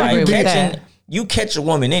 I Like agree with catching, that. you catch a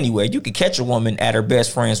woman anywhere. You could catch a woman at her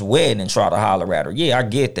best friend's wedding and try to holler at her. Yeah, I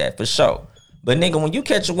get that for sure. But nigga, when you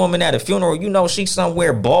catch a woman at a funeral, you know she's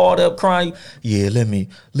somewhere balled up crying. Yeah, let me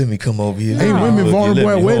come over here. Hey, Let me women hug you. vulnerable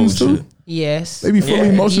Let at me weddings hold you. too. Yes. They be full of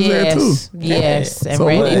emotions there too. Yes, and So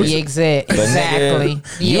ready. what- Exactly. But nigga,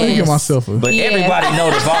 Yes. Let me get myself a. But Yes. everybody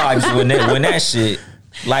know the vibes when that shit.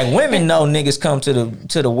 Like women know niggas come to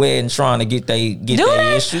the wedding trying to get Do their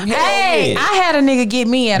they? issue. Hell Hey, yeah. I had a nigga get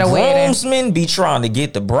me at a wedding. Groomsmen be trying to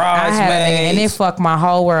get the I bridesmaids. had a nigga, and it fucked my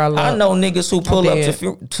whole world up. I know niggas who pull up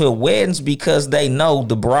did. to weddings because they know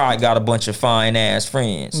the bride got a bunch of fine ass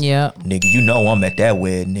friends. Yep. Nigga, you know I'm at that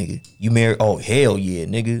wedding, nigga. You married? Oh, hell yeah,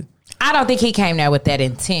 nigga. I don't think he came there with that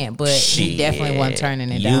intent, but he Shit. definitely wasn't turning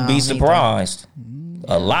it You'd down. be He surprised.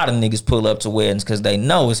 A lot of niggas pull up to weddings because they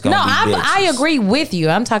know it's did. gonna No, be bitches. I agree with you.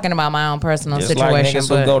 I'm talking about my own personal Just situation. like niggas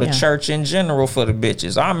who but, go to yeah. church in general for the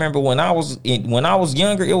bitches. I remember when I was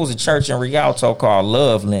younger, it was a church in Rialto called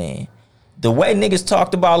Loveland. The way niggas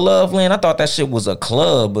talked about Loveland, I thought that shit was a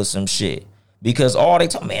club or some shit. Because all they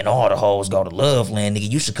talk, man, all the hoes go to Loveland, nigga.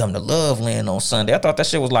 You should come to Loveland on Sunday. I thought that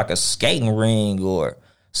shit was like a skating ring or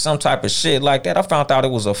some type of shit like that. I found out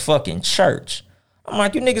it was a fucking church. I'm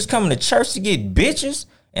like, you niggas coming to church to get bitches?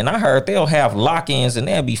 And I heard they'll have lock-ins and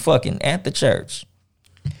they'll be fucking at the church.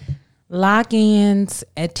 Lock-ins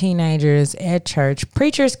at teenagers at church.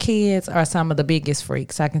 Preachers' kids are some of the biggest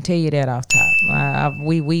freaks. I can tell you that off top.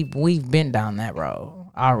 We've been down that road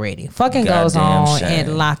already. Fucking goes on at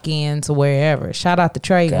lock-ins wherever. Shout out the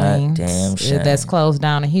trade lanes that's closed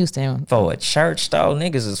down in Houston. For a church though,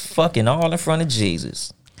 niggas is fucking all in front of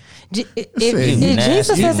Jesus.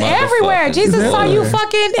 Jesus is everywhere. Jesus saw you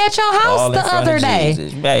fucking at your house the other day.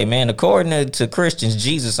 Hey man, according to Christians,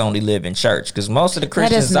 Jesus only live in church because most of the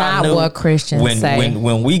Christians that is not what Christians say.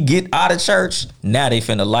 When we get out of church, now they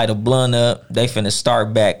finna light a blunt up. They finna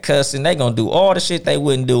start back cussing. They gonna do all the shit they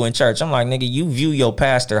wouldn't do in church. I'm like, nigga, you view your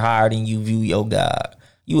pastor higher than you view your God.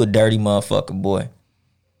 You a dirty motherfucker, boy.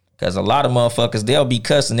 Because a lot of motherfuckers, they'll be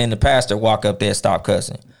cussing, then the pastor walk up there, stop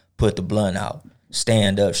cussing, put the blunt out.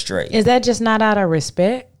 Stand up straight. Is that just not out of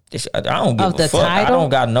respect? I don't give a fuck. I don't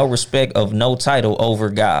got no respect of no title over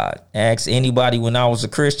God. Ask anybody when I was a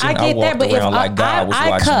Christian. I walked around like God was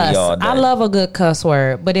watching me all day. I love a good cuss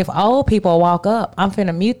word, but if old people walk up, I'm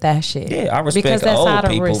finna mute that shit. Yeah, I respect old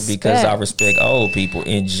people because I respect old people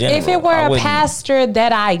in general. If it were a pastor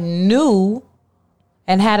that I knew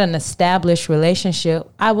and had an established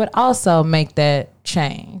relationship, I would also make that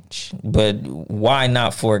change. But why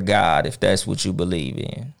not for God if that's what you believe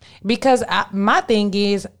in? Because my thing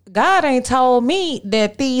is, God ain't told me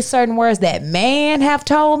that these certain words that man have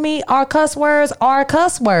told me are cuss words.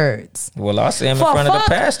 Well, I'll say them in front of the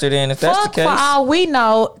pastor then if that's the case. For all we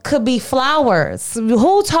know, could be flowers.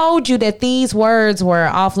 Who told you that these words were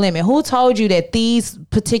off limit? Who told you that these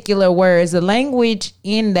particular words, the language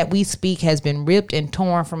in that we speak has been ripped and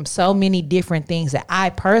torn from so many different things that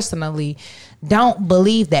I personally don't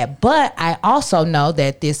believe that. But I also know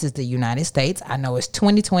that this is the United States. I know it's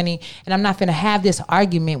 2020 and I'm not going to have this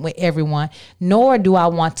argument with everyone, nor do I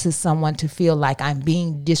want someone to feel like I'm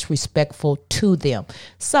being disrespectful to them.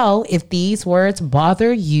 So if these words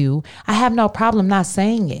bother you, I have no problem not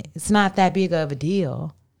saying it. It's not that big of a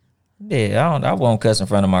deal. Yeah, I won't cuss in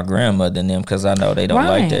front of my grandmother and them because I know they don't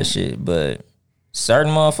like that shit. But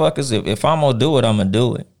certain motherfuckers, if I'm going to do it, I'm going to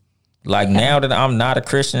do it. Like now that I'm not a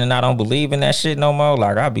Christian and I don't believe in that shit no more,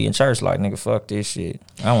 like I'll be in church like, nigga, fuck this shit.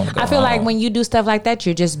 I want to go I feel home. like when you do stuff like that,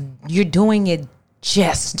 you're doing it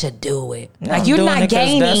just to do it. Like you're not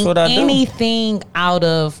gaining anything out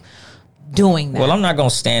of doing that. Well, I'm not going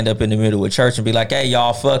to stand up in the middle of church and be like, hey,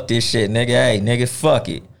 y'all, fuck this shit, nigga. Hey, nigga, fuck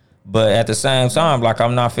it. But at the same time, like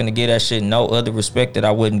I'm not finna give that shit no other respect that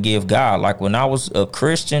I wouldn't give God. Like when I was a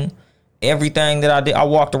Christian, everything that I did, I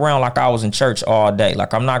walked around like I was in church all day.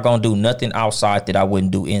 Like I'm not gonna do nothing outside that I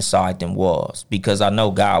wouldn't do inside them walls because I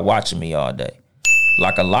know God watching me all day.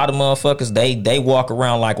 Like a lot of motherfuckers, they walk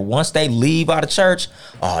around like once they leave out of church,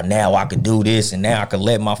 oh, now I can do this and now I can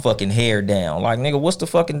let my fucking hair down. Like, nigga, what's the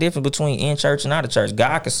fucking difference between in church and out of church?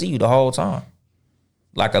 God can see you the whole time.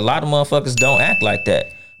 Like a lot of motherfuckers don't act like that.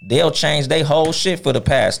 They'll change their whole shit for the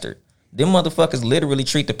pastor. Them motherfuckers literally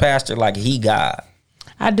treat the pastor like he God.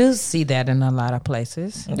 I do see that in a lot of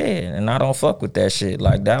places. Yeah, and I don't fuck with that shit.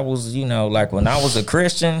 Like that was, like when I was a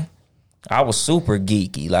Christian, I was super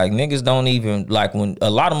geeky. Like niggas don't even, like when a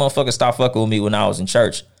lot of motherfuckers stopped fucking with me when I was in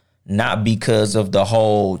church, not because of the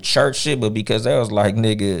whole church shit, but because they was like,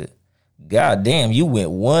 nigga, goddamn, you went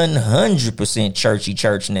 100% churchy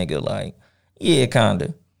church, nigga. Like, yeah,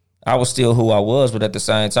 kinda. I was still who I was, but at the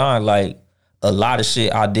same time, like, a lot of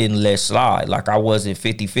shit I didn't let slide. Like, I wasn't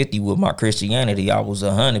 50-50 with my Christianity. I was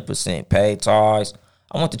 100% paid tithes.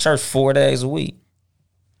 I went to church 4 days a week.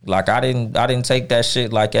 Like, I didn't take that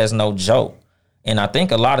shit, like, as no joke. And I think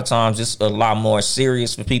a lot of times it's a lot more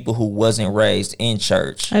serious for people who wasn't raised in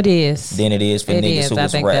church. It is. Than it is for niggas who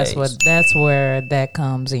was raised. I think that's where that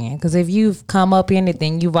comes in. Because if you've come up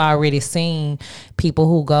anything, you've already seen people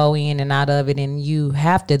who go in and out of it, and you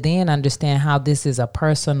have to then understand how this is a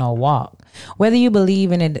personal walk. Whether you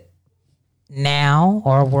believe in it now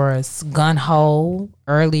or was gun-ho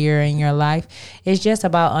earlier in your life, it's just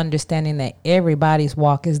about understanding that everybody's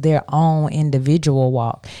walk is their own individual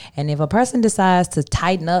walk. And if a person decides to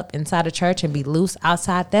tighten up inside a church and be loose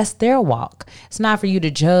outside, that's their walk. It's not for you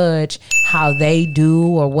to judge how they do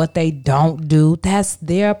or what they don't do. That's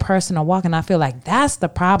their personal walk. And I feel like that's the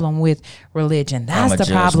problem with religion. That's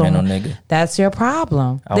the problem. Nigga. That's your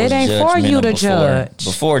problem. It ain't for you to judge.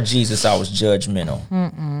 Before Jesus, I was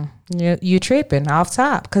judgmental. You tripping off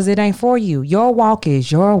top because it ain't for you. Your walk is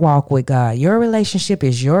is your walk with God. Your relationship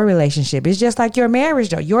is your relationship. It's just like your marriage,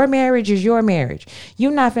 though. Your marriage is your marriage.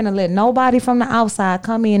 You're not finna let nobody from the outside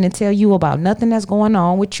come in and tell you about nothing that's going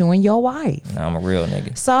on with you and your wife. I'm a real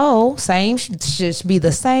nigga. So, same should be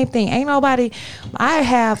the same thing. Ain't nobody.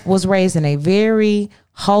 Was raised in a very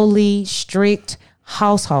holy, strict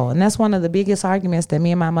household, and that's one of the biggest arguments that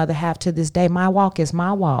me and my mother have to this day. My walk is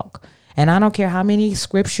my walk. And I don't care how many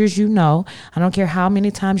scriptures you know. I don't care how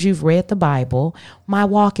many times you've read the Bible. My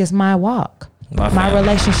walk is my walk. My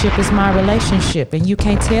relationship is my relationship. And you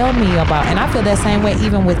can't tell me about, and I feel that same way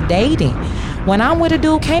even with dating. When I'm with a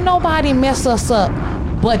dude, can't nobody mess us up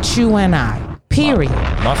but you and I. Period.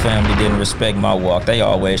 My family didn't respect my walk. They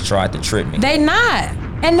always tried to trip me. They not.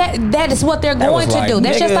 And that is what they're going to do.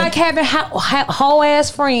 That's just like having whole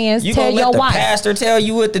ass friends you tell gonna let your the wife. pastor tell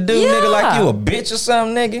you what to do, nigga, like you a bitch or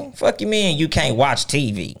something, nigga? Fuck you mean you can't watch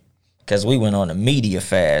TV? Because we went on a media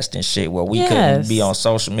fast and shit where we couldn't be on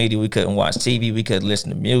social media. We couldn't watch TV. We couldn't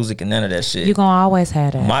listen to music and none of that shit. You gonna always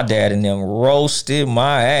have that. My dad and them roasted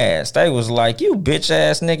my ass. They was like, you bitch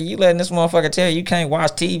ass nigga. You letting this motherfucker tell you can't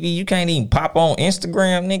watch TV. You can't even pop on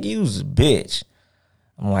Instagram, nigga. You was a bitch.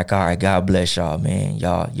 I'm like, all right, God bless y'all, man.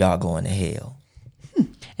 Y'all going to hell.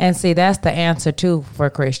 And see, that's the answer too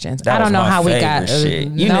for Christians. I don't know how we got shit.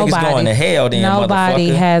 You niggas going to hell, then nobody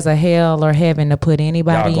has a hell or heaven to put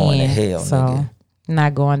anybody y'all going in. to hell, so nigga.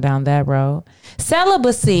 Not going down that road.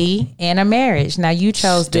 Celibacy in a marriage. Now you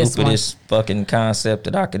chose this one. Stupidest fucking concept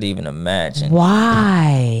that I could even imagine.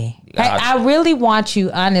 Why? Hey, I really want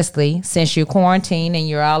you, honestly, since you're quarantined and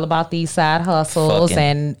you're all about these side hustles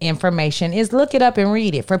and information, is look it up and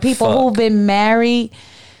read it. For people who've been married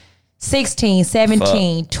 16,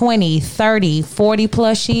 17, 20, 30, 40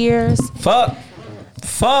 plus years. Fuck.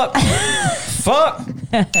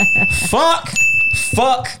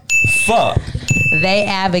 They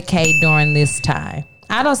advocate during this time.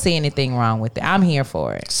 I don't see anything wrong with it. I'm here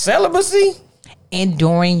for it. Celibacy? And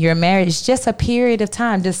during your marriage, it's just a period of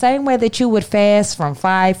time. The same way that you would fast from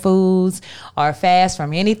fried foods or fast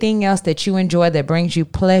from anything else that you enjoy that brings you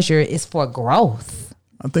pleasure is for growth.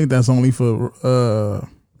 I think that's only for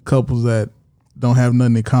couples that don't have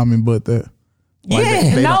nothing in common but that.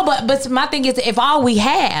 Like but my thing is, if all we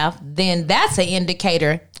have, then that's an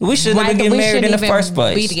indicator. We shouldn't even get married in the first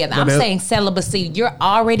place. Be together. I'm saying celibacy. You're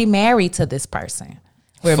already married to this person.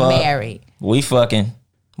 We're married. We fucking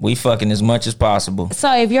as much as possible.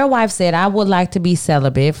 So if your wife said, I would like to be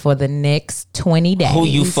celibate for the next 20 days. Who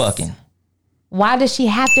you fucking? Why does she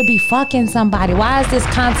have to be fucking somebody? Why is this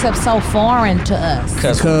concept so foreign to us?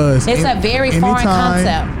 Because it's a very foreign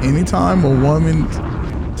concept. Anytime a woman's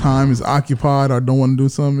time is occupied or don't want to do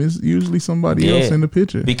something, it's usually somebody else in the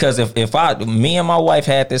picture. Because if me and my wife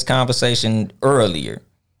had this conversation earlier,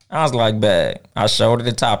 I was like, bad. I showed her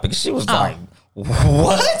the topic. She was like,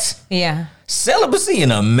 what? Yeah. Celibacy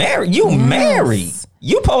in a marriage? You married?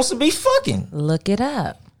 You supposed to be fucking? Look it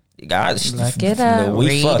up. Guys, look it up.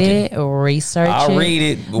 Read it. Research it. I'll read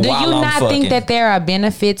it. Do you not think that there are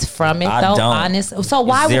benefits from it? I though? don't. Honest. So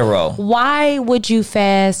why? Zero. Why would you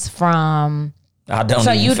fast from? I don't.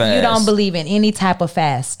 So even you fast. don't believe in any type of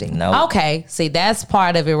fasting? No. Okay. See, that's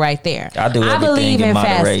part of it right there. I do everything believe in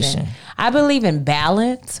moderation. Fasting. I believe in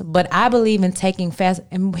balance, but I believe in taking fast.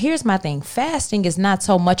 And here's my thing. Fasting is not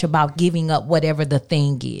so much about giving up whatever the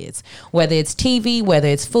thing is, whether it's TV, whether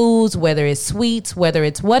it's foods, whether it's sweets, whether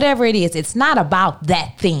it's whatever it is. It's not about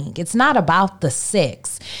that thing. It's not about the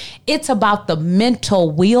sex. It's about the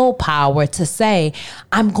mental willpower to say,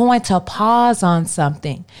 I'm going to pause on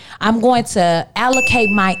something. I'm going to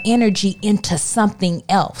allocate my energy into something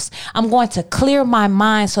else. I'm going to clear my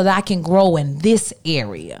mind so that I can grow in this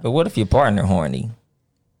area. But what if your partner horny?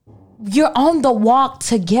 You're on the walk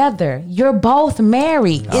together. You're both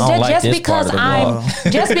married. Just because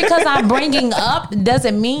I'm bringing up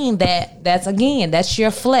doesn't mean that's your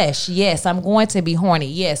flesh. Yes, I'm going to be horny.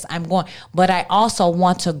 Yes, I'm going, but I also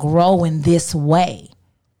want to grow in this way.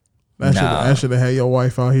 That should have had your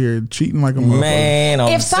wife out here cheating like a motherfucker. Man,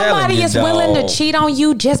 if somebody is willing to cheat on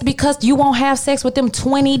you just because you won't have sex with them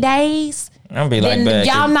 20 days. I'm be then like,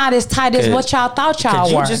 y'all not as tight as what y'all thought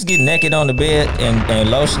y'all were. Could you just get naked on the bed and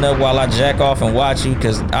lotion up while I jack off and watch you?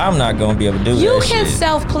 Because I'm not going to be able to do that. You can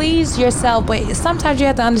self-please yourself, but sometimes you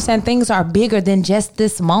have to understand things are bigger than just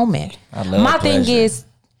this moment. My thing is,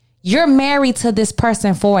 you're married to this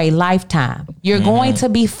person for a lifetime. You're going to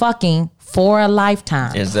be fucking for a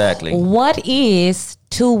lifetime. Exactly. What is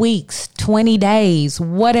 2 weeks, 20 days,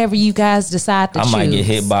 whatever you guys decide to choose? I might get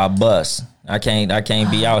hit by a bus. I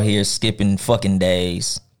can't be out here skipping fucking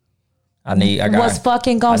days. Was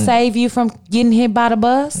fucking gonna save you from getting hit by the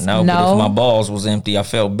bus? No, but if my balls was empty, I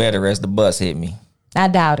felt better as the bus hit me. I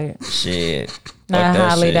doubt it. Shit. I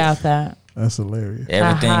highly doubt that. That's hilarious.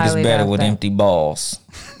 Everything is better with empty balls.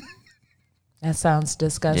 That sounds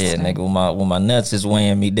disgusting. Yeah, nigga, when my nuts is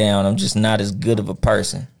weighing me down, I'm just not as good of a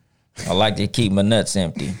person. I like to keep my nuts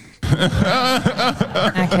empty.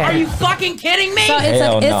 Okay. Are you fucking kidding me? So it's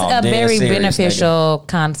a very serious, beneficial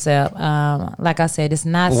concept. Like I said, it's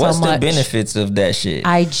not so much. What's the benefits of that shit?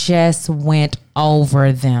 I just went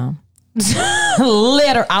over them.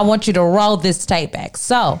 I want you to roll this tape back.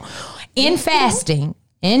 So, in fasting,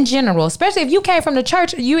 in general, especially if you came from the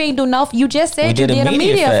church, you ain't do no. You just said you did a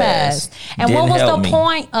media fast. And Didn't what was help the me.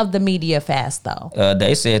 point of the media fast, though?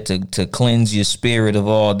 They said to cleanse your spirit of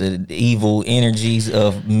all the evil energies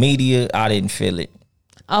of media. I didn't feel it.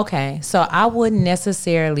 Okay, so I wouldn't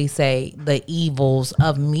necessarily say the evils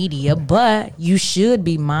of media, but you should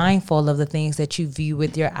be mindful of the things that you view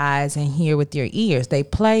with your eyes and hear with your ears. They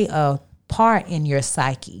play a part in your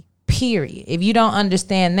psyche, period. If you don't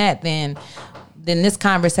understand that, then this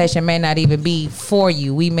conversation may not even be for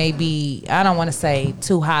you. We may be, I don't want to say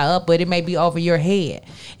too high up, but it may be over your head.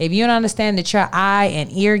 If you don't understand that your eye and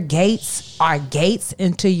ear gates are gates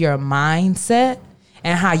into your mindset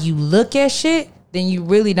and how you look at shit, then you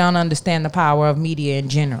really don't understand the power of media in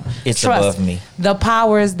general. It's above me. The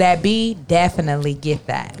powers that be definitely get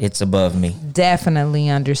that. It's above me. Definitely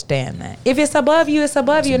understand that. If it's above you, it's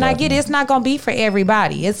above you. And I get it. It's not going to be for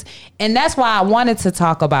everybody. And that's why I wanted to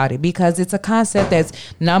talk about it, because it's a concept that's,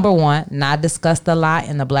 number one, not discussed a lot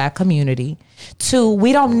in the Black community. Two,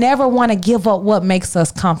 we don't never want to give up what makes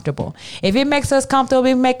us comfortable. If it makes us comfortable,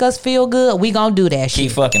 it make us feel good, we going to do that shit.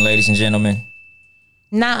 Keep fucking, ladies and gentlemen.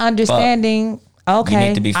 Not understanding... Okay, You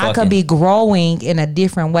need to be I could fucking. be growing in a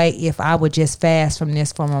different way if I would just fast from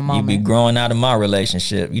this for a You moment. be growing out of my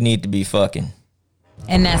relationship. You need to be fucking.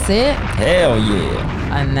 And that's it. Hell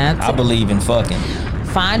yeah. And that's I it. believe in fucking.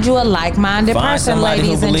 Find you a like-minded Find person, somebody who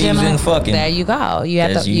ladies and believes in gentlemen. fucking. There you go. You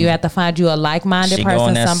have That's to you. you have to find you a like-minded She go person,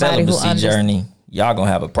 on that somebody who celibacy understands. journey. Y'all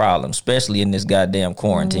gonna have a problem, especially in this goddamn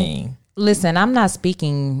quarantine. Listen, I'm not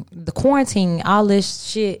speaking the quarantine, all this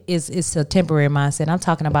shit is a temporary mindset. I'm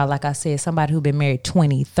talking about, like I said, somebody who's been married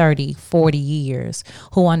 20, 30, 40 years,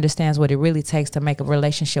 who understands what it really takes to make a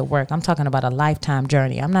relationship work. I'm talking about a lifetime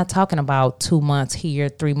journey. I'm not talking about 2 months here,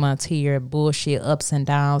 3 months here, bullshit, ups and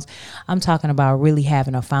downs. I'm talking about really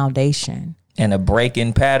having a foundation. And a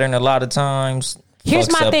break-in pattern a lot of times Here's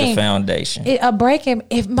fucks my up thing. the foundation. A break,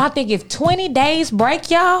 if 20 days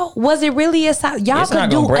break y'all, was it really a y'all It's could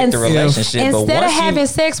not do gonna break the relationship, but instead of once you- having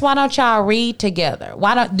sex? Why don't y'all read together?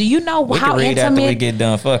 Do you know we how can read intimate? after we get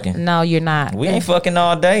done fucking. No, you're not. We ain't fucking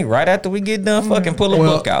all day. Right after we get done fucking, pull a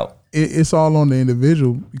book out. It's all on the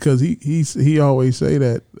individual, because he always say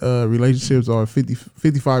that relationships are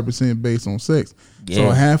 55% based on sex.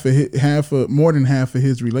 Yeah. So more than half of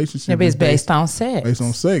his relationship It's based on sex. Based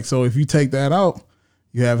on sex. So if you take that out,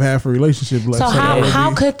 you have half a relationship left. So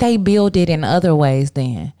how could they build it in other ways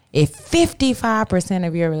then? If 55%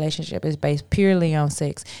 of your relationship is based purely on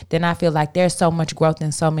sex, then I feel like there's so much growth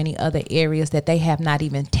in so many other areas that they have not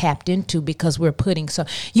even tapped into, because we're putting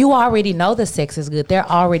you already know the sex is good. They're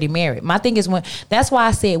already married. My thing is, that's why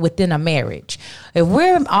I said within a marriage. If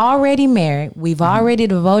we're already married, we've already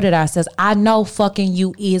devoted ourselves. I know fucking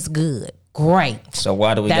you is good. Great. So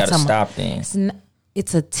why do we gotta stop then?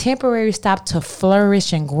 It's a temporary stop to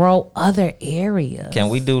flourish and grow other areas. Can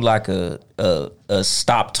we do like a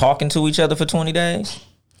stop talking to each other for 20 days?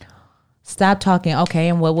 Stop talking. Okay,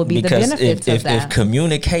 and what would be the benefits of that? If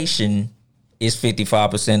communication is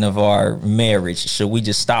 55% of our marriage, should we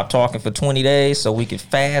just stop talking for 20 days so we could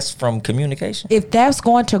fast from communication? If that's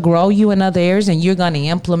going to grow you in other areas and you're going to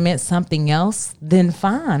implement something else, then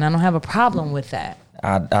fine. I don't have a problem with that.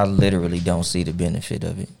 I literally don't see the benefit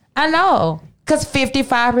of it. I know. Because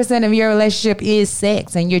 55% of your relationship is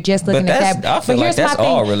sex, and you're just looking at that. I feel But like here's that's my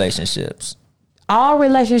thing. all relationships. All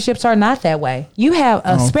relationships are not that way. You have,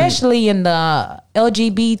 especially in the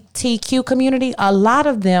LGBTQ community, a lot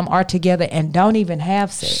of them are together and don't even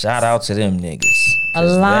have sex. Shout out to them niggas. A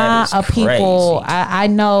lot of people, Crazy. I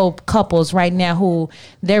know couples right now who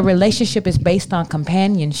their relationship is based on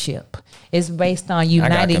companionship. It's based on I got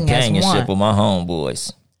uniting as companionship one. with my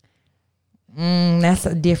homeboys. That's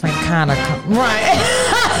a different kind of right.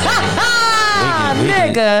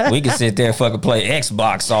 We can sit there and fucking play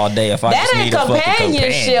Xbox all day if I That just ain't need a fucking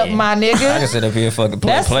companionship, companion. my nigga. I can sit up here and fucking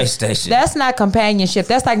play PlayStation. That's not companionship.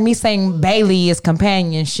 That's like me saying Bailey is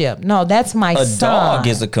companionship. No, that's my A son. dog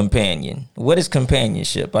is a companion. What is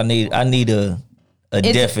companionship? I need a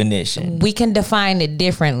definition. We can define it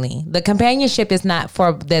differently. The companionship is not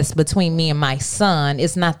that's between me and my son.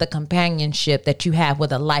 It's not the companionship that you have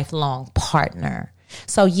with a lifelong partner.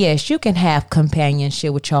 So yes, you can have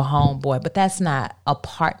companionship with your homeboy, but that's not a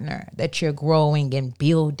partner that you're growing and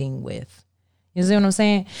building with. You see what I'm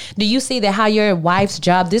saying? Do you see that how your wife's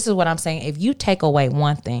job, this is what I'm saying, if you take away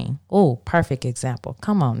one thing, perfect example.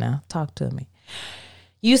 Come on now, talk to me.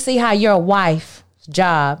 You see how your wife's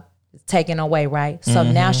job is taken away, right? So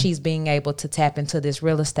now she's being able to tap into this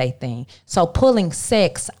real estate thing. So pulling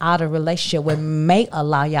sex out of relationship may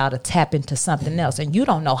allow y'all to tap into something else. And you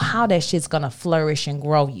don't know how that shit's going to flourish and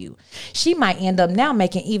grow you. She might end up now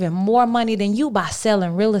making even more money than you by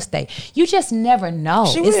selling real estate. You just never know.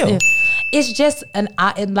 She will. It's just,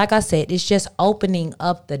 like I said, it's just opening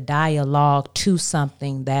up the dialogue to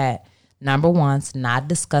something that, number one, is not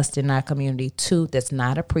discussed in our community. 2, that's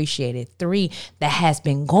not appreciated. 3, that has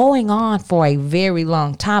been going on for a very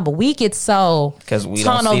long time. But we get so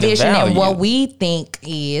tunnel vision at what we think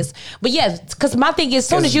is. But yeah, because my thing is, as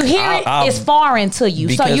soon as you hear it, it's foreign to you.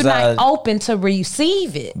 So you're not open to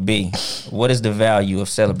receive it. B, what is the value of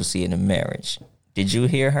celibacy in a marriage? Did you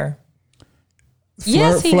hear her?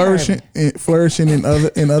 Yes, flourishing in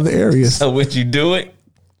other areas. So would you do it?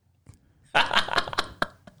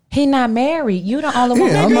 He not married. You the only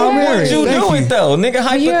one. Yeah, I'm not married. Would you do it though, nigga?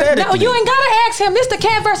 Hypothetically. No, you ain't gotta ask him. This the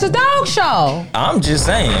Cat versus Dog show. I'm just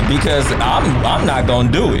saying because I'm not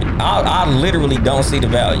gonna do it. I literally don't see the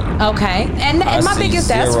value. Okay, and my thing is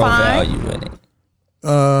that's fine. Value in it.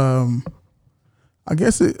 I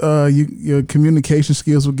guess your communication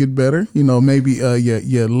skills will get better. You know, maybe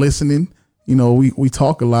your listening. You know, we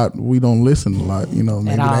talk a lot. We don't listen a lot. You know,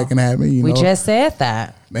 maybe that can happen. We just said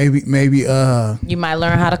that. Maybe you might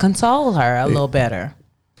learn how to console her a little better.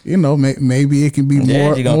 You know, maybe it can be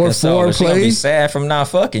more foreplay. She's gonna be sad from not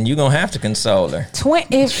fucking. You gonna have to console her.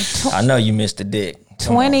 I know you missed the dick.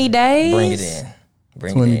 20 days. Bring it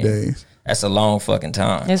in. 20 days. That's a long fucking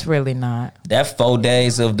time. It's really not. That 4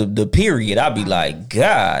 days of the period, I'd be like,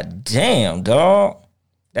 God damn, dog.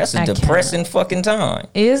 That's a depressing fucking time.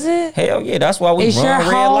 Is it? Hell yeah. That's why we run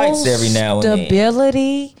red lights every now and then.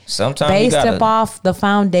 Stability sometimes based off the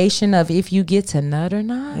foundation of if you get to nut or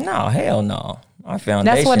not? No, hell no. Our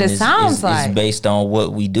foundation That's what it sounds like. Is based on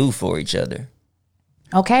what we do for each other.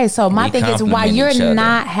 Okay, so my thing is while you're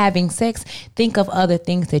not having sex, think of other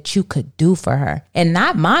things that you could do for her. And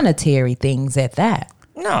not monetary things at that.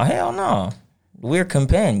 No, hell no. We're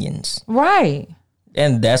companions. Right.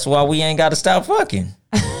 And that's why we ain't got to stop fucking.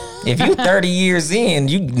 If you 30 years in,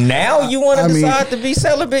 you want to decide to be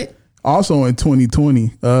celibate. Also in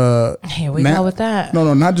 2020, here we go with that.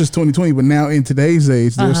 No, not just 2020, but now in today's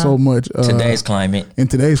age, there's so much. Today's climate. In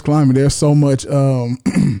today's climate, there's so much.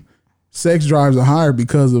 Sex drives are higher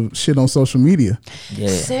because of shit on social media. Yeah.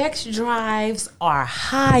 Sex drives are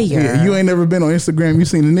higher. Yeah, you ain't never been on Instagram. You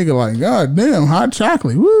seen a nigga like, God damn, hot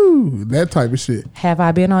chocolate, woo, that type of shit. Have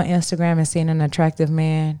I been on Instagram and seen an attractive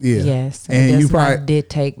man? Yeah. Yes. And you probably did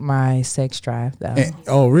take my sex drive though.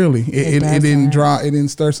 Oh, really? It didn't draw. It didn't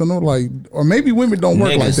stir something like, or maybe women don't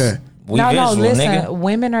work like that. No, listen. Nigga.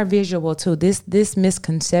 Women are visual too. This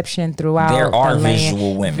misconception throughout there are the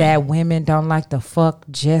visual women that women don't like to fuck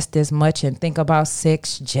just as much and think about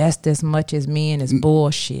sex just as much as men is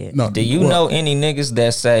bullshit. No, do you know any niggas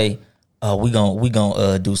that say, we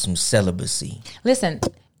gonna do some celibacy? Listen,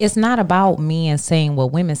 it's not about men saying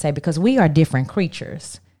what women say because we are different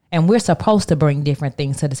creatures. And we're supposed to bring different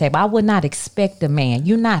things to the table. I would not expect a man.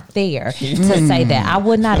 You're not there to say that. I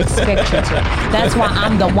would not expect you to. That's why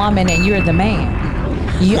I'm the woman and you're the man.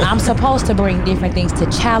 I'm supposed to bring different things to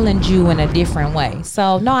challenge you in a different way.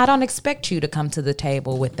 So, no, I don't expect you to come to the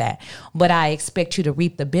table with that. But I expect you to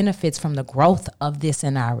reap the benefits from the growth of this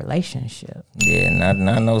in our relationship. Yeah, not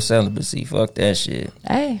no celibacy. Fuck that shit.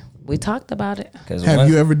 Hey, we talked about it. Have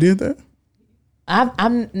you ever did that?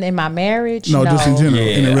 I'm in my marriage. No, just in general,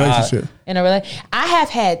 in a relationship. I have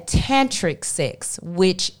had tantric sex,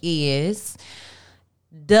 which is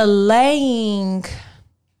delaying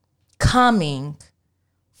coming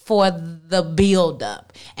for the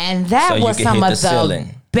build-up, and that was some of the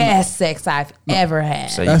best sex I've ever had.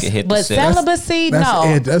 So you can hit the ceiling. But celibacy,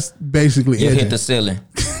 no. That's basically you hit the ceiling.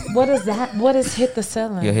 What is that? What is hit the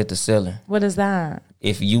ceiling? You hit the ceiling. What is that?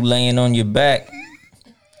 If you laying on your back,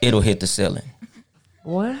 it'll hit the ceiling.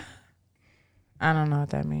 What? I don't know what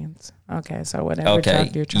that means. Okay, so whatever. Okay,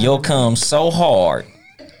 you'll come so hard,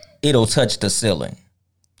 it'll touch the ceiling.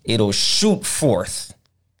 It'll shoot forth,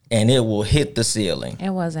 and it will hit the ceiling. It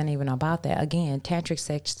wasn't even about that. Again, tantric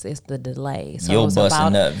sex is the delay. So you're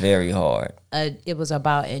busting up very hard. It was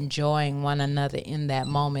about enjoying one another in that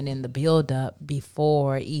moment in the build-up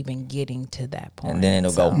before even getting to that point. And then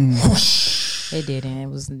it'll go whoosh. It didn't. It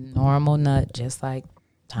was normal nut, just like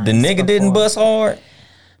the nigga before. Didn't bust hard?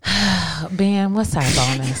 Ben, what's our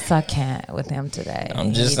bonus? I can't with him today.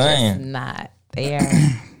 I'm just saying. Just not there.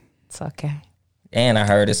 It's okay. And I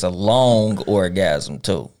heard it's a long orgasm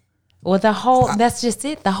too. Well, that's just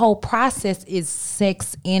it. The whole process is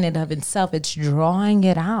sex in and of itself. It's drawing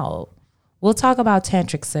it out. We'll talk about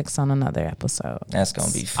tantric sex on another episode. That's going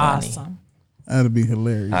to be funny. Awesome. That'll be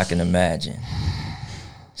hilarious. I can imagine.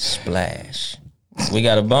 Splash. We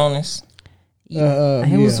got a bonus? He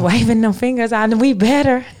was waving them fingers out, and we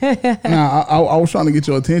better. Nah, I was trying to get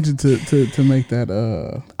your attention to make that.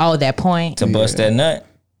 That point. To bust that nut?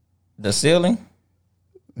 The ceiling?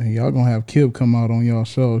 And y'all gonna have Kip come out on y'all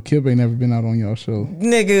show. Kip ain't never been out on y'all show.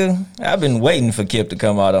 Nigga, I've been waiting for Kip to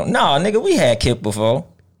come out on. No, nigga, we had Kip before.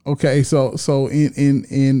 Okay, so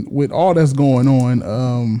in with all that's going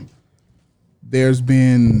on, there's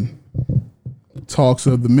been talks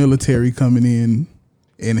of the military coming in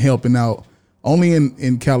and helping out only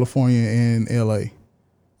in California and LA.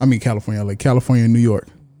 I mean California and New York.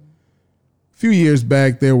 A few years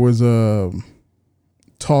back there was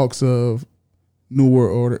talks of New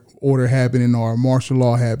World Order happening or martial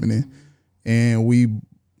law happening, and we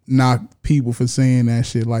knocked people for saying that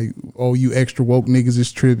shit like, oh, you extra woke niggas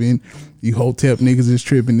is tripping, you Hotep niggas is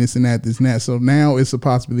tripping, this and that. So now it's a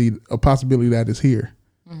possibility that is here.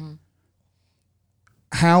 Mm-hmm.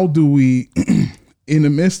 How do we, in the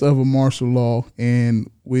midst of a martial law,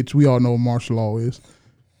 and which we all know what martial law is,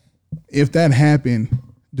 if that happened,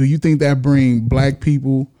 do you think that bring black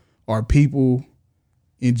people or people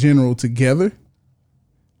in general together?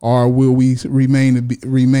 Or will we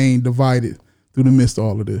remain divided through the midst of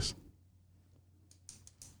all of this?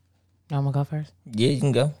 I'm gonna go first. Yeah, you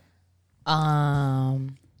can go.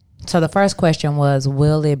 So the first question was,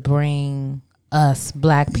 will it bring us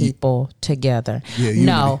black people together? Yeah,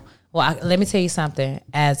 no. Well, let me tell you something.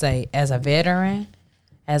 As a veteran,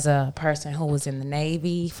 as a person who was in the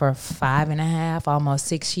Navy for 5.5, almost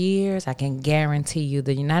 6 years, I can guarantee you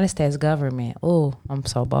the United States government, I'm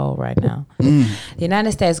so bold right now. The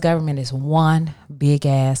United States government is one big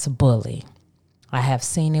ass bully. I have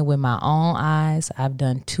seen it with my own eyes. I've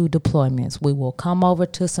done 2 deployments. We will come over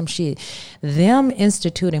to some shit. Them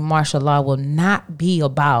instituting martial law will not be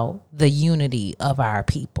about the unity of our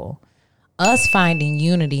people. Us finding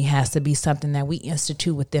unity has to be something that we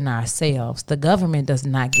institute within ourselves. The government does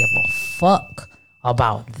not give a fuck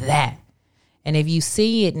about that. And if you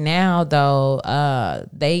see it now, though,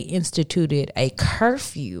 they instituted a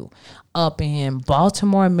curfew up in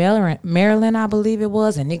Baltimore, Maryland, I believe it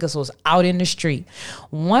was, and niggas was out in the street.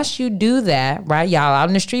 Once you do that, right, y'all out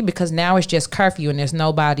in the street, because now it's just curfew and there's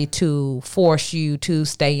nobody to force you to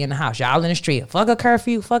stay in the house. Y'all in the street. Fuck a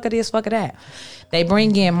curfew, fuck a this, fuck a that. They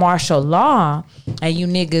bring in martial law and you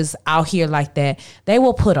niggas out here like that, they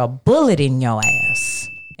will put a bullet in your ass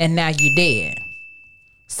and now you dead.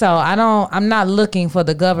 So I'm not looking for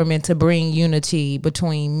the government to bring unity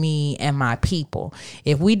between me and my people.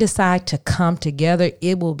 If we decide to come together,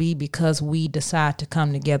 it will be because we decide to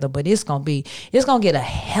come together. But it's gonna get a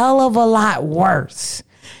hell of a lot worse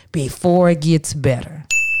before it gets better.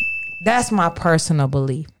 That's my personal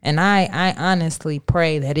belief. And I honestly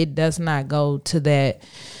pray that it does not go to that.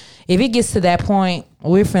 If it gets to that point,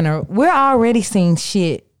 we're already seeing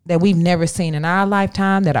shit that we've never seen in our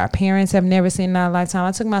lifetime, that our parents have never seen in our lifetime.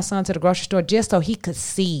 I took my son to the grocery store just so he could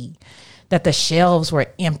see that the shelves were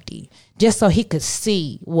empty, just so he could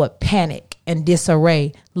see what panic and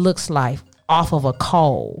disarray looks like off of a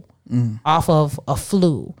cold, off of a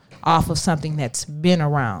flu, off of something that's been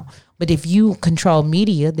around. But if you control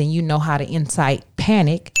media, then you know how to incite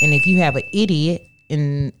panic. And if you have an idiot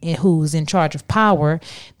who's in charge of power,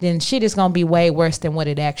 then shit is going to be way worse than what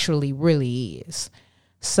it actually really is.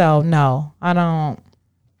 So, no, I don't.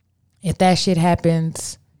 If that shit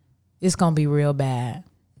happens, it's going to be real bad.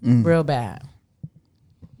 Real bad.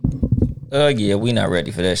 Yeah, we not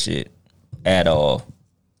ready for that shit at all.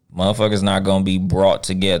 Motherfuckers not going to be brought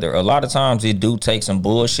together. A lot of times it do take some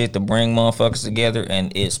bullshit to bring motherfuckers together,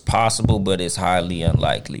 and it's possible, but it's highly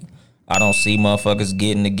unlikely. I don't see motherfuckers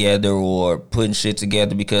getting together or putting shit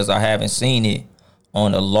together because I haven't seen it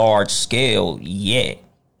on a large scale yet.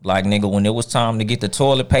 Like, nigga, when it was time to get the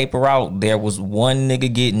toilet paper out, there was one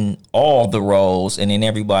nigga getting all the rolls, and then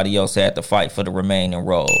everybody else had to fight for the remaining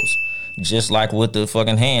rolls. Just like with the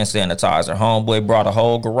fucking hand sanitizer. Homeboy brought a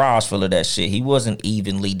whole garage full of that shit. He wasn't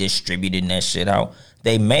evenly distributing that shit out.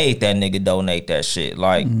 They made that nigga donate that shit.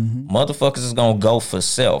 Like, motherfuckers is gonna go for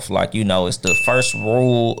self. Like, you know, it's the first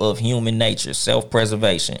rule of human nature,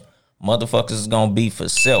 self-preservation. Motherfuckers is gonna be for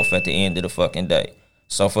self at the end of the fucking day.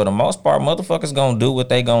 So for the most part, motherfuckers gonna do what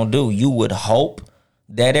they gonna do. You would hope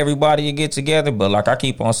that everybody will get together. But like I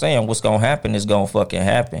keep on saying, what's gonna happen is gonna fucking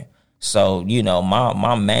happen. So, you know,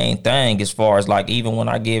 my main thing as far as like even when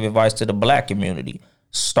I give advice to the black community,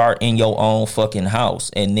 start in your own fucking house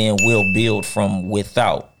and then we'll build from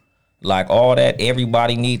without. Like all that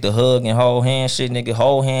everybody need to hug and hold hands shit, nigga.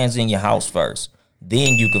 Hold hands in your house first.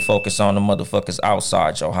 Then you can focus on the motherfuckers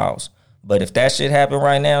outside your house. But if that shit happen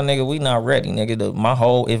right now, nigga, we not ready, nigga. My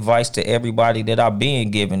whole advice to everybody that I've been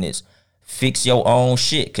giving is fix your own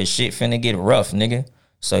shit, cause shit finna get rough, nigga.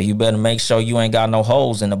 So you better make sure you ain't got no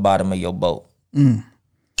holes in the bottom of your boat. Yeah,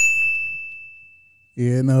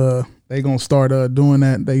 and they gonna start doing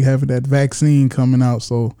that. They have that vaccine coming out,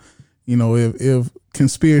 so you know if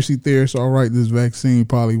conspiracy theorists are right, this vaccine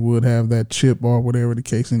probably would have that chip or whatever the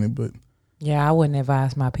case in it. But yeah, I wouldn't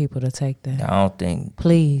advise my people to take that. I don't think.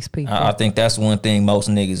 Please, people. I think that's one thing most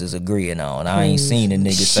niggas is agreeing on. I ain't seen a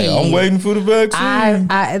nigga say, Shit. I'm waiting for the vaccine.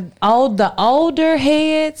 The older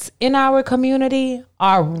heads in our community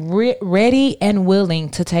are ready and willing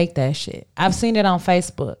to take that shit. I've seen it on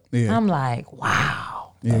Facebook. Yeah. I'm like,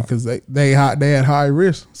 wow. Yeah, because they at high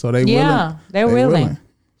risk, so they willing. Yeah, they're willing.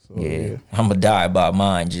 So, yeah, I'm gonna die by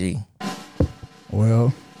mine, G.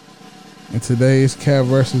 Well, in today's cat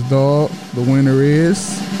versus dog, the winner is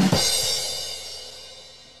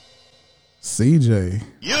CJ.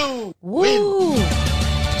 You win.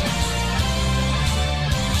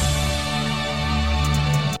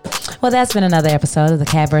 Well, that's been another episode of the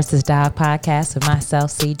Cat vs. Dog podcast with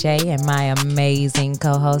myself, CJ, and my amazing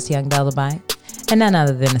co-host, Young Dollarbyte, and none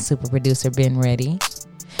other than the super producer, Ben Reddy.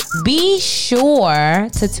 Be sure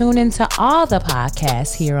to tune into all the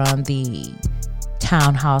podcasts here on the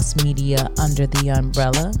Townhouse Media under the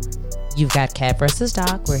umbrella. You've got Cat vs.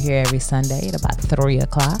 Dog. We're here every Sunday at about 3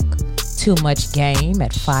 o'clock. Too Much Game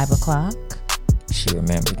at 5 o'clock. She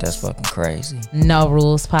remembered. That's fucking crazy. No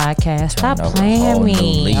Rules podcast. Stop playing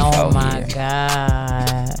me. Oh my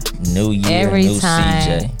God. New year, every new time.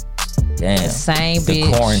 CJ. Damn. Same the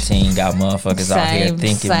bitch. Quarantine got motherfuckers out here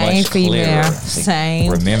thinking much clearer.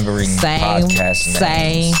 Same. Remembering podcast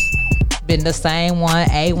names. Been the same one.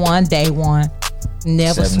 A1, day one.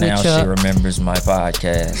 Never Except switch now up. She remembers my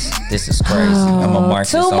podcast. This is crazy. I'm gonna mark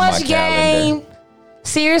this on my calendar. Too Much Game.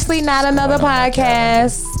 Seriously, not another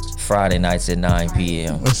podcast. Friday nights at 9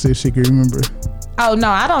 p.m. Let's see if she can remember. Oh, no,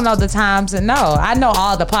 I don't know the times. No, I know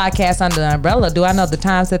all the podcasts under the umbrella. Do I know the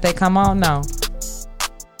times that they come on? No.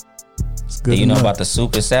 Do you know about the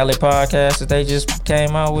Super Salad podcast that they just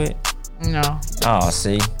came out with? No. Oh,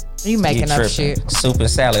 see? You making up shit. Super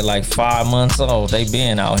Salad, like 5 months old. They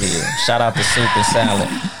been out here. Shout out to Super Salad.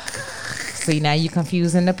 See, now you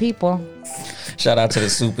confusing the people. Shout out to the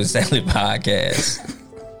Super Salad podcast.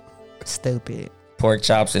 Stupid. Pork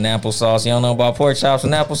chops and applesauce. You don't know about pork chops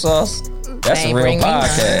and applesauce? That's a real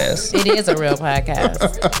podcast. It is a real podcast.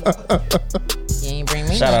 You ain't bring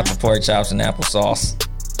me Shout out to pork chops and applesauce.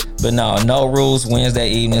 But no rules.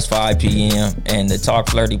 Wednesday evenings 5 p.m. and the Talk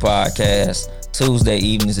Flirty podcast Tuesday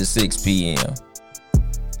evenings at 6 p.m.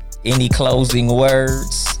 Any closing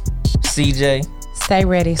words, CJ? Stay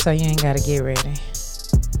ready so you ain't gotta get ready.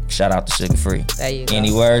 Shout out to Sugar Free. There you go.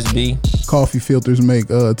 Any words, B? Coffee filters make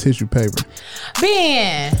tissue paper.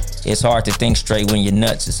 Ben. It's hard to think straight when your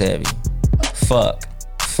nuts is heavy. Fuck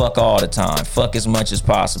all the time. Fuck as much as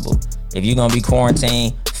possible. If you're gonna be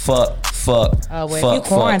quarantined, fuck. Oh, well,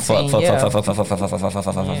 fuck.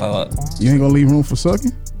 You ain't gonna leave room for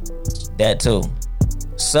sucking? That too.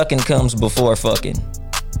 Sucking comes before fucking.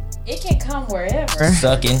 It can come wherever.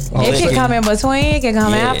 Sucking. It can come in between. It can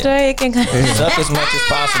come after. It can come. Suck as much as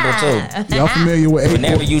possible too. Y'all familiar with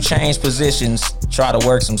whenever you change positions, try to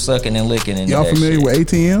work some sucking and licking in. Y'all familiar with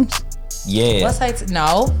ATMs? Yeah. What's ATMs?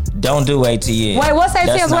 No. Don't do ATMs. Wait, what's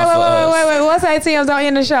ATMs? Wait. What's ATMs? Don't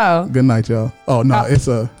end the show. Good night, y'all. Oh no, it's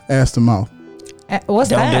a ass to mouth.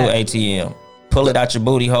 What's that? Don't do ATM. Pull it out your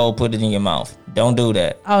booty hole. Put it in your mouth. Don't do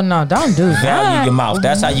that. Oh no, don't do that. Value your mouth.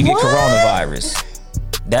 That's how you get coronavirus.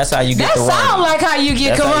 That's how you get coronavirus. That sound like how you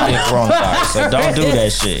get coronavirus. So don't do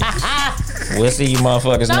that shit. We'll see you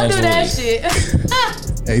motherfuckers next week. Don't do that shit.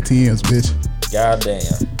 ATMs, bitch.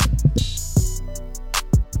 Goddamn.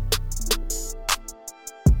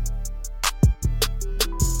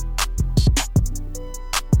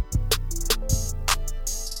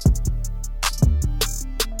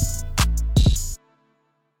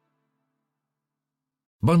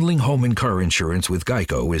 Bundling home and car insurance with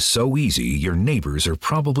Geico is so easy, your neighbors are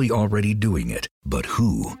probably already doing it. But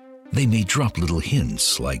who? They may drop little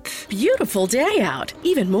hints like, beautiful day out.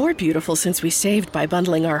 Even more beautiful since we saved by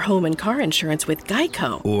bundling our home and car insurance with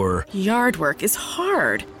Geico. Or, yard work is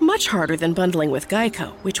hard. Much harder than bundling with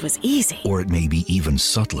Geico, which was easy. Or it may be even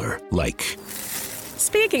subtler, like,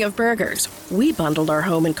 Speaking of burgers, we bundled our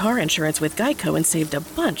home and car insurance with Geico and saved a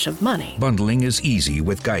bunch of money. Bundling is easy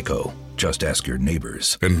with Geico. Just ask your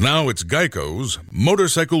neighbors. And now it's Geico's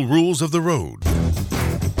Motorcycle Rules of the Road.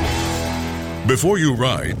 Before you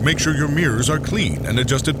ride, make sure your mirrors are clean and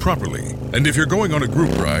adjusted properly. And if you're going on a group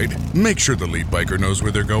ride, make sure the lead biker knows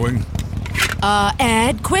where they're going.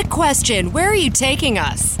 Ed, quick question. Where are you taking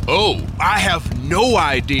us? Oh, I have no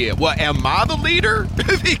idea. Well, am I the leader?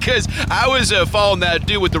 Because I was following that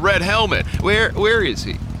dude with the red helmet. Where is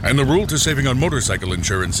he? And the rule to saving on motorcycle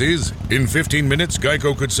insurance is, in 15 minutes,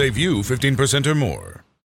 Geico could save you 15% or more.